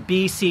time in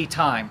BC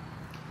time.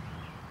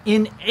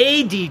 In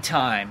AD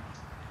time,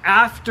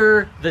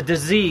 after the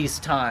disease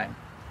time,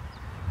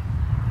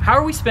 how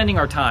are we spending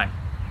our time?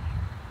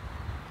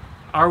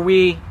 Are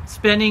we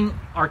spending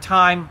our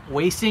time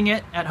wasting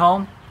it at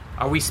home?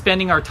 Are we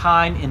spending our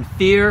time in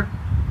fear?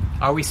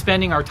 Are we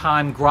spending our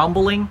time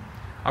grumbling?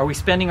 Are we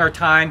spending our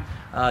time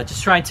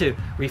just trying to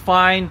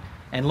refine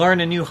and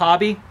learn a new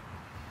hobby?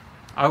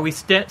 Are we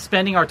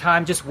spending our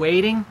time just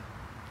waiting?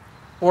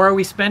 Or are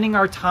we spending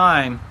our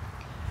time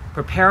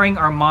preparing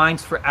our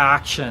minds for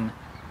action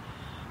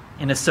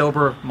in a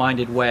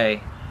sober-minded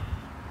way?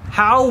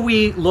 How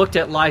we looked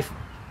at life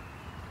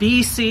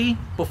BC,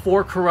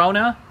 before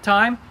Corona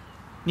time,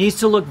 needs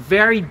to look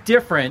very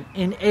different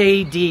in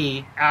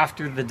AD,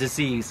 after the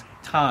disease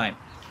time.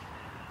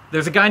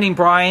 There's a guy named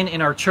Brian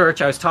in our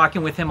church. I was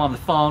talking with him on the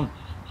phone,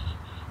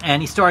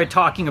 and he started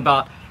talking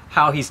about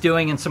how he's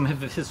doing and some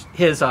of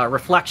his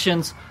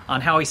reflections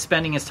on how he's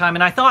spending his time.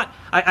 And I thought,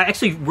 I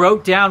actually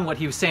wrote down what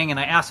he was saying, and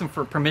I asked him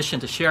for permission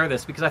to share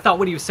this, because I thought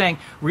what he was saying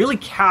really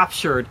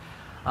captured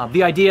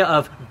the idea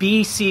of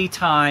BC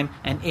time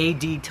and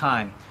AD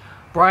time.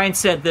 Brian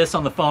said this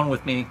on the phone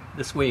with me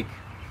this week.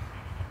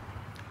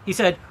 He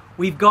said,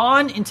 "We've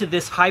gone into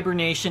this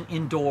hibernation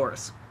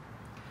indoors.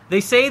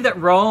 They say that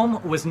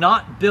Rome was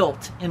not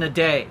built in a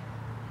day.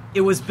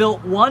 It was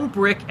built one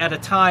brick at a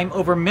time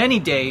over many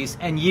days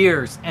and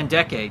years and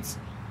decades.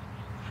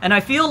 And I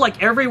feel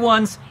like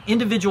everyone's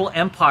individual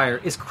empire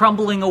is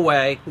crumbling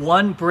away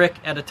one brick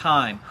at a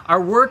time.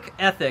 Our work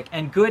ethic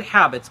and good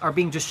habits are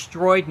being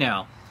destroyed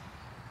now."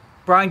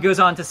 Brian goes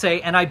on to say,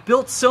 "And I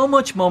built so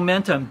much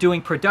momentum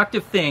doing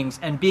productive things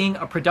and being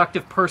a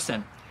productive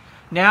person.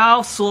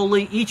 Now,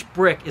 slowly, each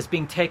brick is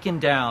being taken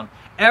down.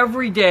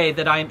 Every day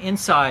that I am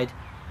inside,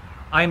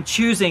 I am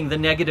choosing the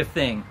negative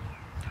thing.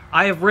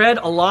 I have read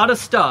a lot of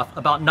stuff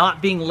about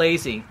not being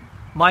lazy.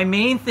 My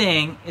main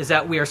thing is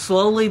that we are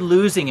slowly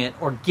losing it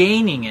or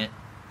gaining it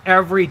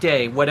every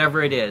day,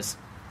 whatever it is."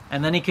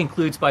 And then he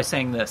concludes by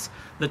saying this: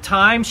 "The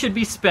time should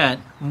be spent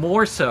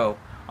more so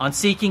on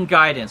seeking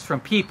guidance from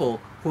people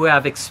who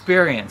have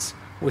experience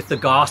with the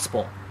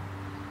gospel."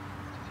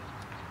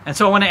 And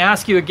so I want to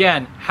ask you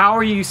again, how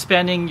are you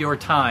spending your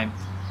time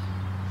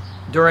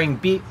during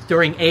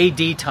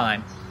AD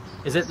time?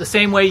 Is it the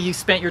same way you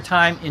spent your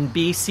time in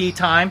BC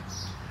time?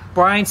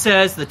 Brian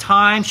says the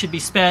time should be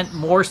spent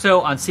more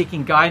so on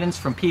seeking guidance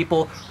from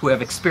people who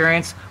have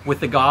experience with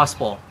the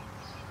gospel.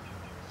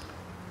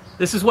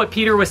 This is what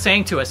Peter was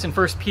saying to us in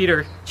 1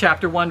 Peter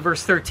chapter 1,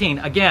 verse 13.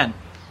 Again,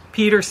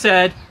 Peter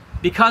said,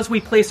 "Because we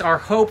place our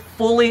hope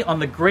fully on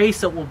the grace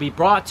that will be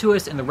brought to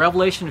us in the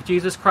revelation of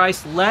Jesus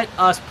Christ, let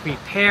us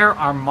prepare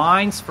our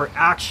minds for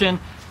action.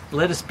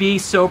 Let us be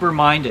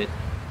sober-minded."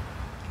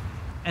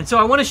 And so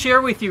I want to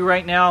share with you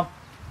right now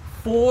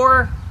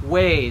 4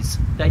 ways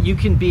that you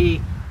can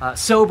be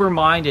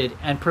sober-minded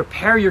and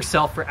prepare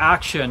yourself for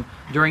action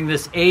during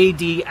this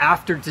AD,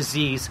 after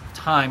disease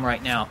time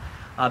right now.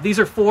 These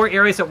are 4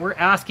 areas that we're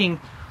asking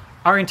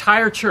our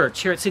entire church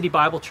here at City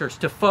Bible Church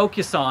to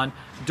focus on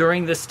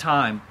during this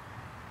time.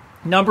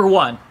 Number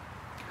 1,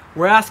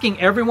 we're asking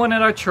everyone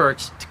at our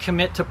church to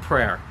commit to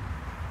prayer.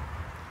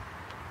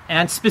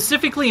 And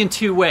specifically in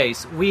 2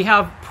 ways. We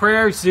have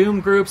prayer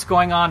Zoom groups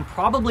going on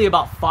probably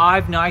about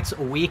 5 nights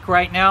a week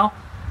right now.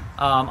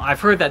 I've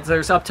heard that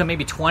there's up to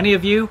maybe 20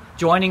 of you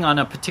joining on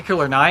a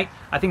particular night.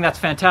 I think that's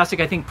fantastic.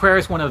 I think prayer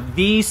is one of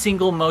the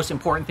single most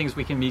important things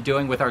we can be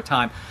doing with our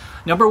time.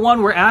 Number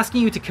 1, we're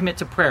asking you to commit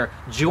to prayer.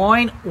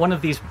 Join one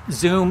of these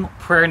Zoom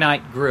prayer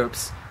night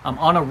groups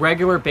on a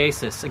regular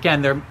basis.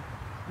 Again, they're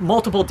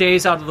multiple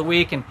days out of the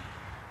week, and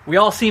we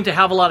all seem to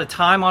have a lot of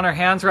time on our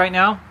hands right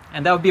now,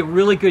 and that would be a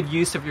really good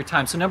use of your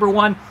time. So number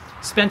 1,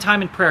 spend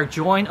time in prayer.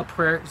 Join a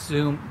prayer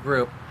Zoom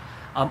group.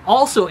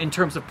 Also, in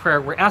terms of prayer,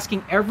 we're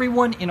asking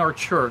everyone in our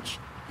church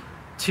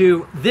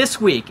to, this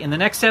week, in the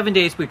next 7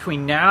 days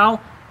between now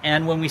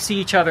and when we see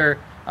each other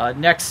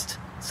next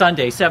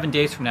Sunday, 7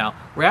 days from now,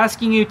 we're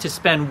asking you to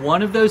spend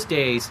one of those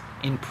days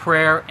in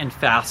prayer and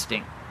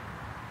fasting.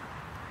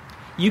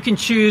 You can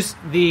choose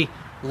the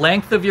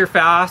length of your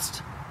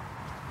fast.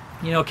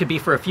 You know, it could be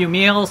for a few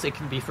meals, it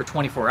could be for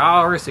 24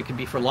 hours, it could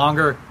be for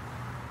longer.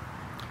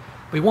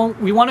 We want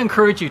to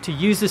encourage you to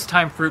use this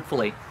time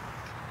fruitfully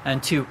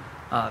and to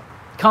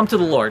come to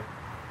the Lord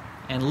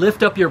and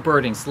lift up your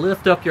burdens,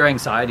 lift up your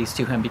anxieties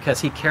to Him,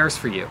 because He cares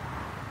for you.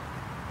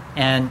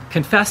 And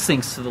confess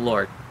things to the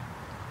Lord.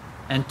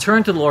 And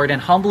turn to the Lord and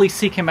humbly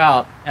seek Him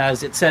out,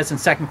 as it says in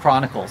 2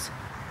 Chronicles.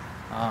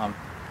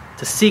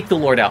 To seek the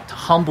Lord out, to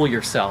humble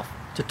yourself,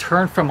 to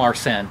turn from our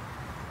sin.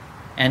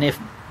 And if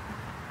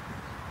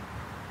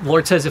the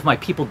Lord says, if my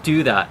people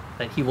do that,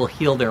 that He will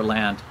heal their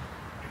land.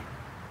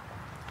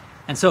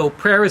 And so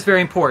prayer is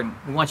very important.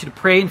 We want you to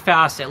pray and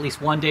fast at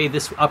least one day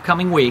this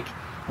upcoming week.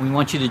 And we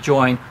want you to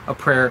join a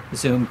prayer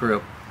Zoom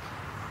group.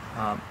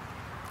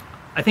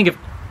 I think of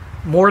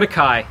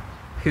Mordecai,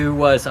 who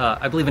was,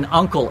 I believe, an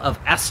uncle of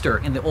Esther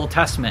in the Old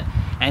Testament.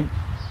 And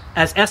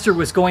as Esther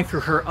was going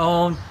through her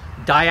own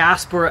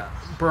diaspora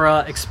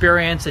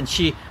experience, and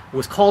she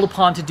was called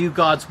upon to do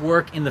God's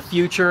work in the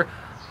future,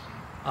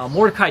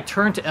 Mordecai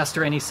turned to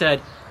Esther and he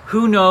said,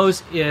 "Who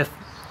knows if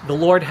the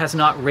Lord has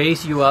not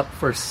raised you up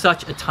for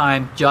such a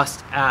time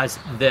just as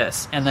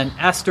this?" And then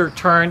Esther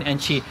turned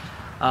and she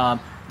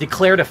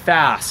declared a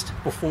fast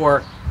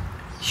before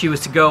she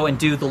was to go and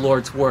do the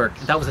Lord's work.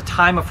 That was a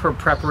time of her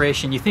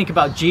preparation. You think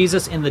about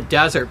Jesus in the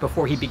desert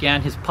before he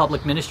began his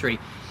public ministry.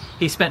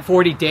 He spent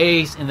 40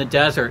 days in the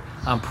desert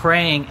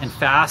praying and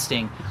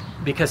fasting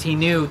because he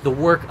knew the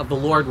work of the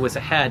Lord was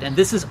ahead. And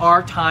this is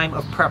our time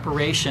of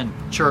preparation,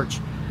 church.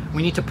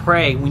 We need to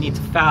pray. We need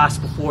to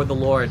fast before the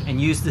Lord and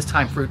use this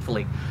time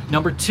fruitfully.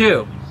 Number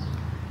 2,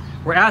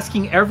 we're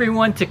asking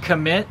everyone to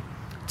commit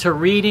to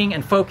reading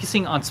and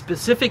focusing on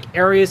specific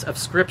areas of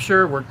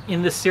Scripture. We're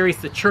in this series,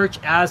 The Church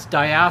as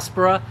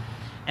Diaspora.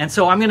 And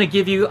so I'm going to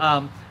give you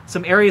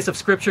some areas of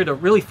Scripture to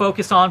really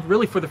focus on,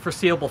 really for the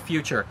foreseeable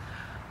future.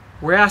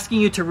 We're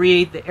asking you to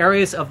read the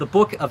areas of the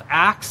book of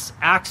Acts,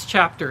 Acts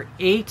chapter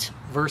 8,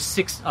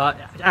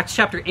 Acts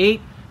chapter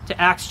 8 to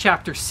Acts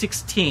chapter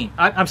 16.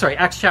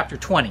 Acts chapter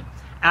 20.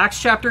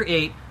 Acts chapter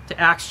 8 to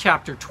Acts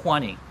chapter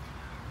 20,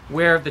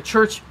 where the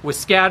church was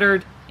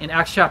scattered in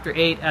Acts chapter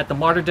 8 at the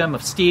martyrdom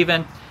of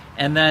Stephen,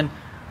 and then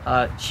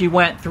she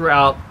went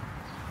throughout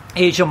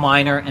Asia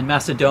Minor and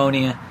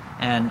Macedonia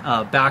and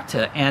back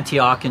to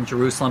Antioch and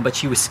Jerusalem, but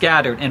she was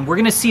scattered. And we're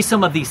going to see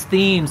some of these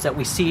themes that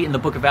we see in the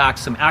book of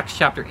Acts, from Acts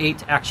chapter 8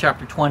 to Acts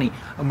chapter 20,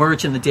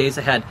 emerge in the days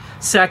ahead.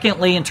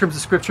 Secondly, in terms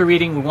of Scripture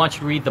reading, we want you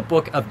to read the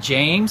book of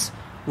James,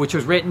 which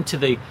was written to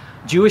the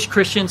Jewish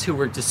Christians who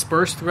were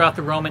dispersed throughout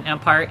the Roman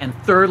Empire. And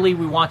thirdly,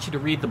 we want you to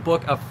read the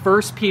book of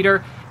 1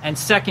 Peter and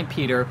 2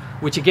 Peter,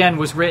 which again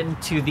was written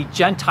to the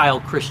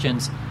Gentile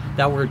Christians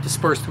that were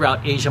dispersed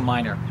throughout Asia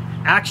Minor.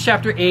 Acts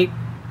chapter 8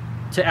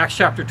 to Acts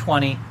chapter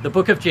 20, the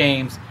book of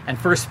James, and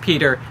 1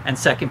 Peter and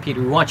 2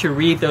 Peter. We want you to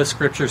read those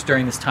scriptures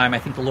during this time. I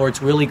think the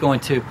Lord's really going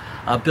to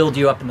build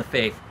you up in the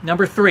faith.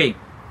 Number 3,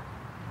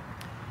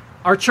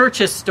 our church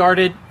has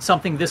started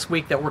something this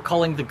week that we're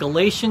calling the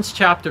Galatians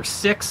chapter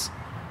 6,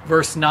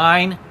 verse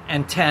 9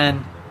 and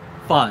 10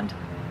 fund.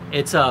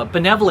 It's a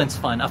benevolence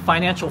fund, a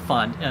financial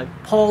fund.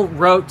 Paul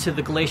wrote to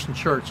the Galatian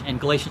church in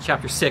Galatians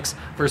chapter 6,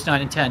 verse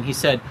 9 and 10. He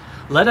said,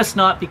 "Let us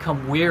not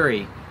become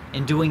weary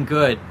in doing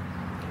good,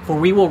 for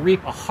we will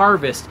reap a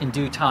harvest in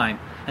due time."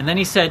 And then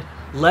he said,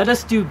 "Let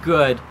us do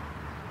good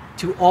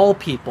to all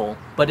people,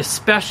 but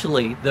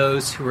especially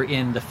those who are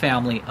in the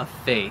family of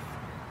faith."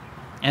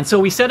 And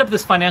so we set up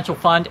this financial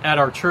fund at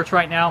our church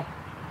right now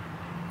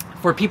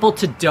for people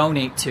to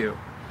donate to.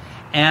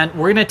 And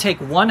we're going to take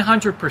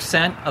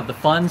 100% of the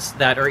funds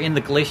that are in the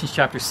Galatians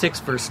chapter 6,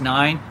 verse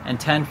 9 and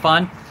 10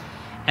 fund,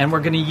 and we're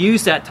going to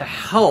use that to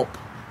help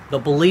the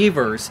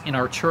believers in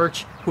our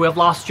church who have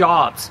lost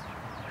jobs,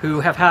 who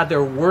have had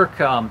their work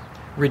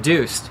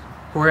reduced,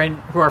 who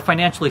are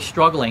financially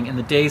struggling in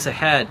the days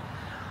ahead.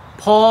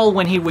 Paul,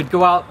 when he would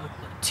go out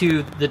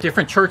to the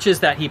different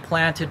churches that he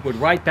planted, would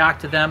write back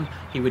to them,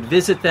 he would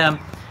visit them,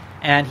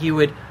 and he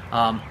would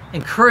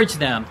encourage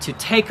them to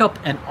take up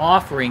an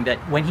offering that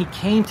when he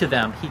came to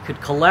them, he could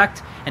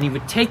collect, and he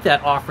would take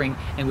that offering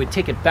and would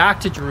take it back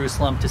to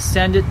Jerusalem to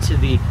send it to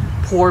the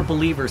poor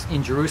believers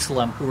in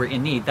Jerusalem who were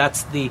in need.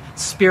 That's the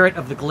spirit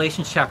of the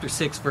Galatians chapter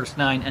 6, verse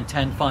 9 and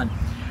 10 fund.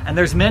 And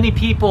there's many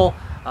people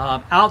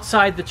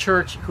outside the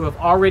church who have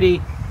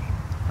already,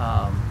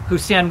 who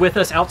stand with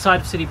us outside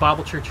of City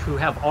Bible Church, who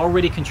have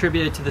already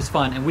contributed to this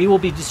fund. And we will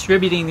be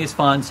distributing these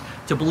funds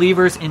to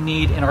believers in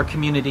need in our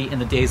community in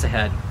the days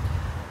ahead.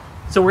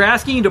 So we're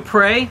asking you to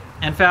pray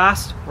and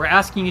fast. We're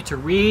asking you to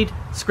read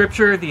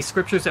Scripture, these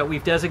Scriptures that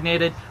we've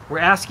designated. We're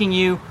asking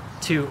you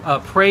to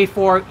pray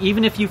for,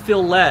 even if you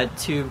feel led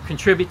to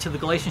contribute to the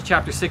Galatians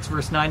chapter 6,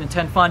 verse 9 and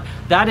 10 fund.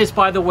 That is,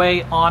 by the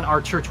way, on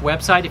our church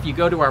website. If you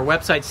go to our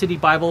website,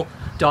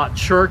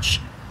 citybible.church,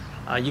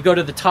 you go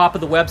to the top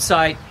of the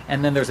website,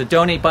 and then there's a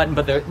donate button,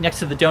 but next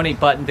to the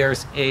donate button,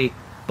 there's a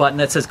button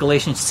that says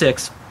Galatians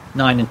 6,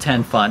 9, and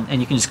 10 fund,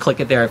 and you can just click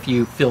it there if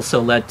you feel so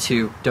led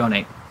to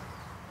donate.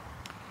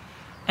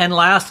 And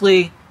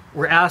lastly,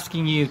 we're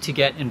asking you to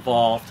get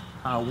involved.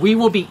 We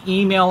will be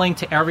emailing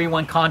to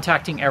everyone,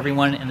 contacting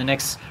everyone in the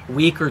next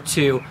week or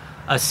two,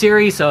 a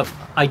series of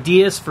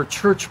ideas for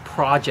church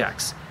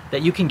projects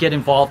that you can get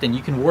involved in.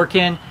 You can work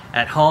in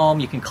at home,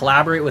 you can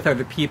collaborate with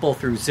other people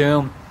through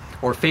Zoom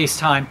or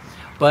FaceTime,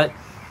 but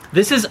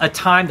this is a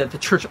time that the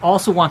church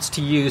also wants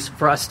to use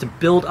for us to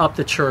build up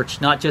the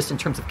church, not just in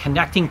terms of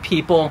connecting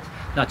people,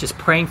 not just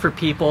praying for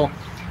people,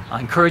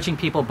 encouraging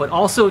people, but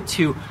also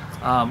to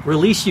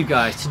release you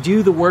guys to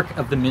do the work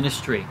of the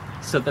ministry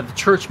so that the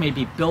church may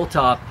be built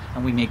up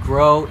and we may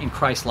grow in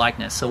Christ's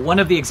likeness. So one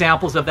of the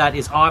examples of that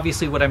is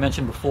obviously what I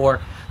mentioned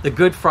before, the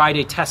Good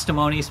Friday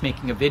testimonies,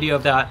 making a video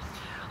of that.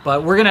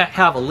 But we're going to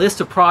have a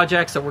list of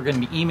projects that we're going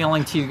to be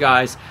emailing to you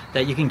guys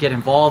that you can get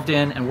involved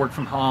in and work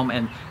from home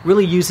and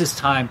really use this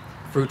time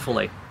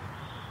fruitfully.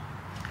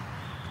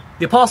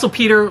 The Apostle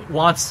Peter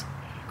wants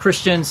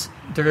Christians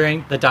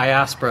during the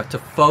diaspora to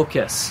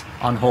focus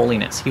on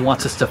holiness. He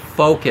wants us to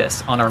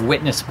focus on our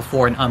witness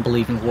before an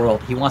unbelieving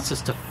world. He wants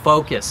us to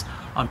focus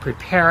on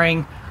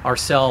preparing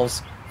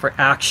ourselves for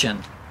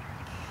action.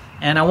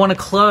 And I want to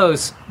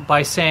close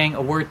by saying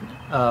a word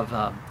of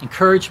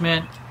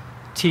encouragement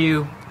to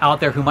you out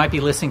there who might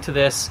be listening to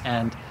this,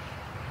 and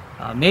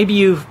maybe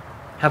you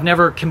have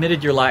never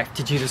committed your life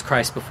to Jesus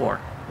Christ before.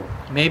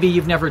 Maybe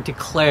you've never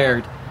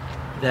declared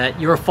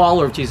that you're a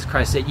follower of Jesus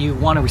Christ, that you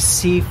want to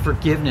receive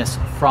forgiveness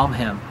from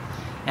him,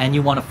 and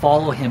you want to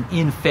follow him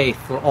in faith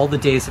for all the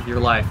days of your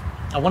life.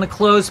 I want to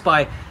close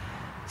by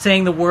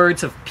saying the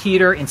words of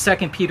Peter in 2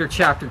 Peter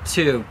chapter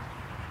 3,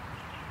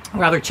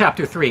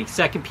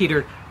 2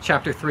 Peter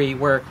chapter 3,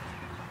 where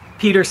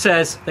Peter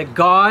says that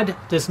God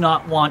does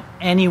not want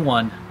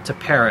anyone to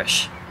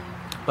perish,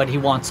 but he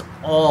wants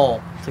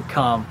all to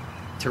come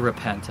to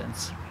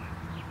repentance.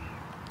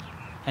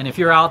 And if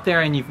you're out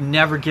there and you've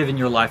never given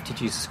your life to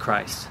Jesus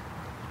Christ,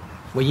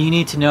 what you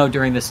need to know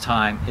during this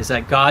time is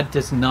that God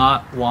does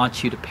not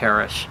want you to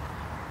perish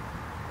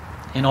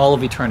in all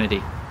of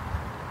eternity.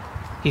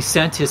 He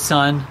sent his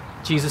Son,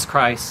 Jesus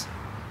Christ,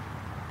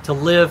 to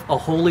live a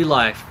holy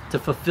life, to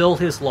fulfill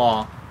his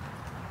law.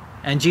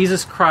 And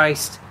Jesus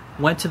Christ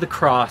went to the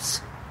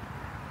cross,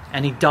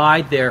 and he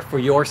died there for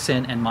your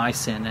sin and my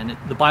sin. And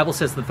the Bible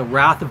says that the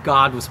wrath of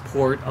God was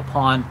poured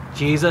upon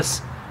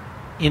Jesus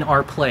in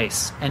our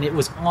place. And it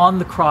was on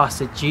the cross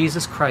that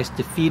Jesus Christ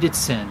defeated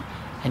sin,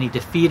 and he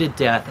defeated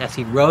death as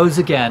he rose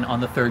again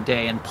on the third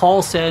day. And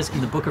Paul says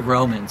in the book of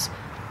Romans,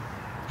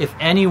 if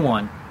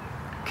anyone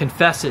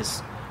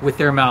confesses with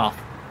their mouth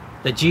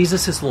that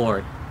Jesus is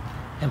Lord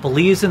and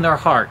believes in their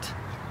heart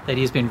that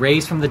he has been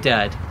raised from the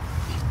dead,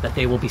 that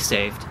they will be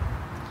saved.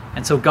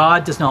 And so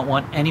God does not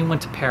want anyone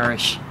to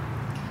perish.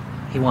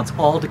 He wants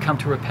all to come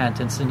to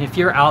repentance. And if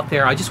you're out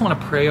there, I just want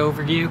to pray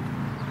over you,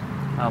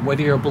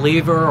 whether you're a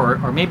believer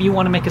or maybe you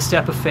want to make a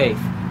step of faith.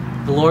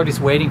 The Lord is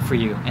waiting for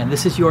you, and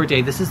this is your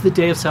day. This is the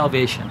day of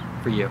salvation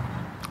for you.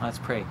 Let's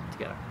pray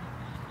together.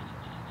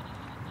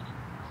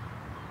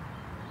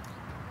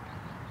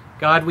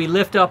 God, we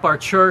lift up our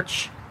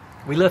church.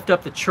 We lift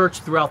up the church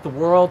throughout the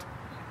world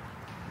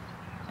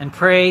and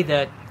pray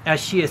that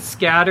as she is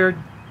scattered,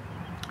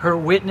 her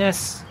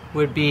witness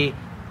would be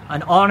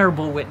an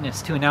honorable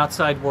witness to an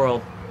outside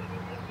world.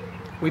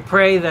 We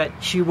pray that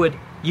she would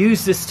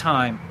use this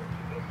time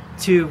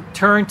to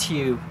turn to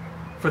you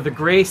for the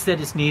grace that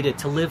is needed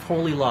to live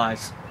holy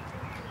lives.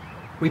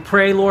 We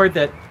pray, Lord,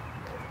 that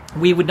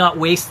we would not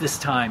waste this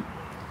time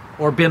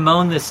or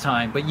bemoan this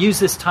time, but use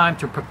this time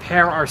to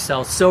prepare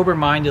ourselves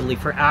sober-mindedly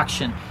for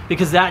action,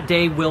 because that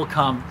day will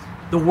come.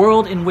 The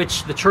world in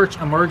which the church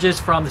emerges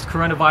from this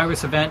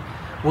coronavirus event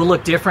will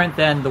look different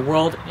than the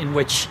world in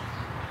which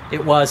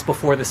it was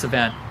before this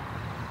event.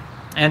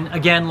 And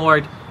again,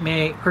 Lord,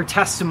 may her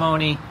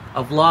testimony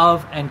of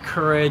love and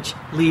courage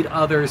lead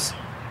others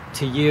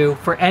to you.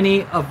 For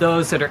any of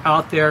those that are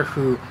out there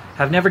who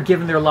have never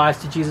given their lives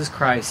to Jesus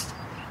Christ,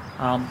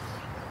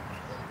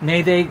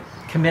 may they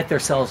commit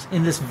themselves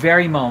in this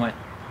very moment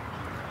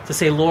to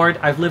say, Lord,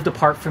 I've lived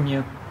apart from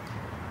you.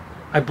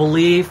 I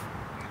believe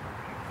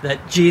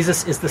that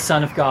Jesus is the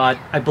Son of God.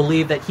 I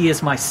believe that he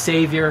is my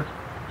Savior,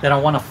 that I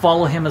want to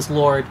follow him as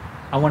Lord.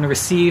 I want to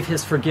receive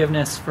his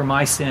forgiveness for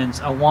my sins.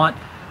 I want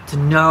to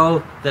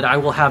know that I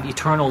will have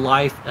eternal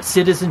life, a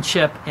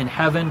citizenship in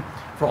heaven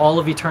for all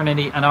of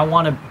eternity, and I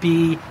want to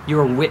be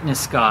your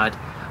witness, God.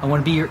 I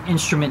want to be your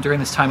instrument during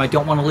this time. I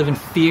don't want to live in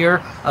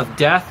fear of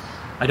death.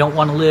 I don't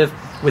want to live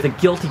with a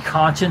guilty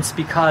conscience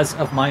because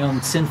of my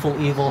own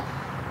sinful evil.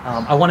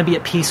 I want to be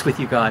at peace with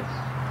you, God.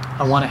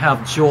 I want to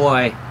have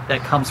joy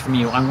that comes from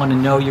you. I want to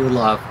know your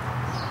love.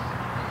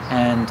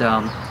 And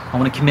I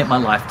want to commit my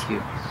life to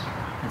you.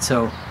 And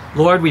so,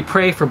 Lord, we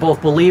pray for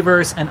both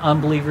believers and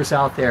unbelievers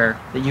out there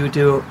that you would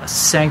do a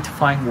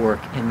sanctifying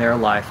work in their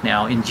life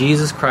now. In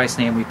Jesus Christ's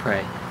name we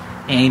pray.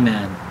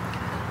 Amen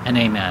and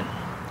amen.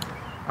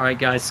 All right,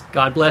 guys,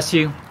 God bless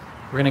you.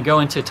 We're going to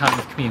go into a time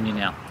of communion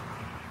now.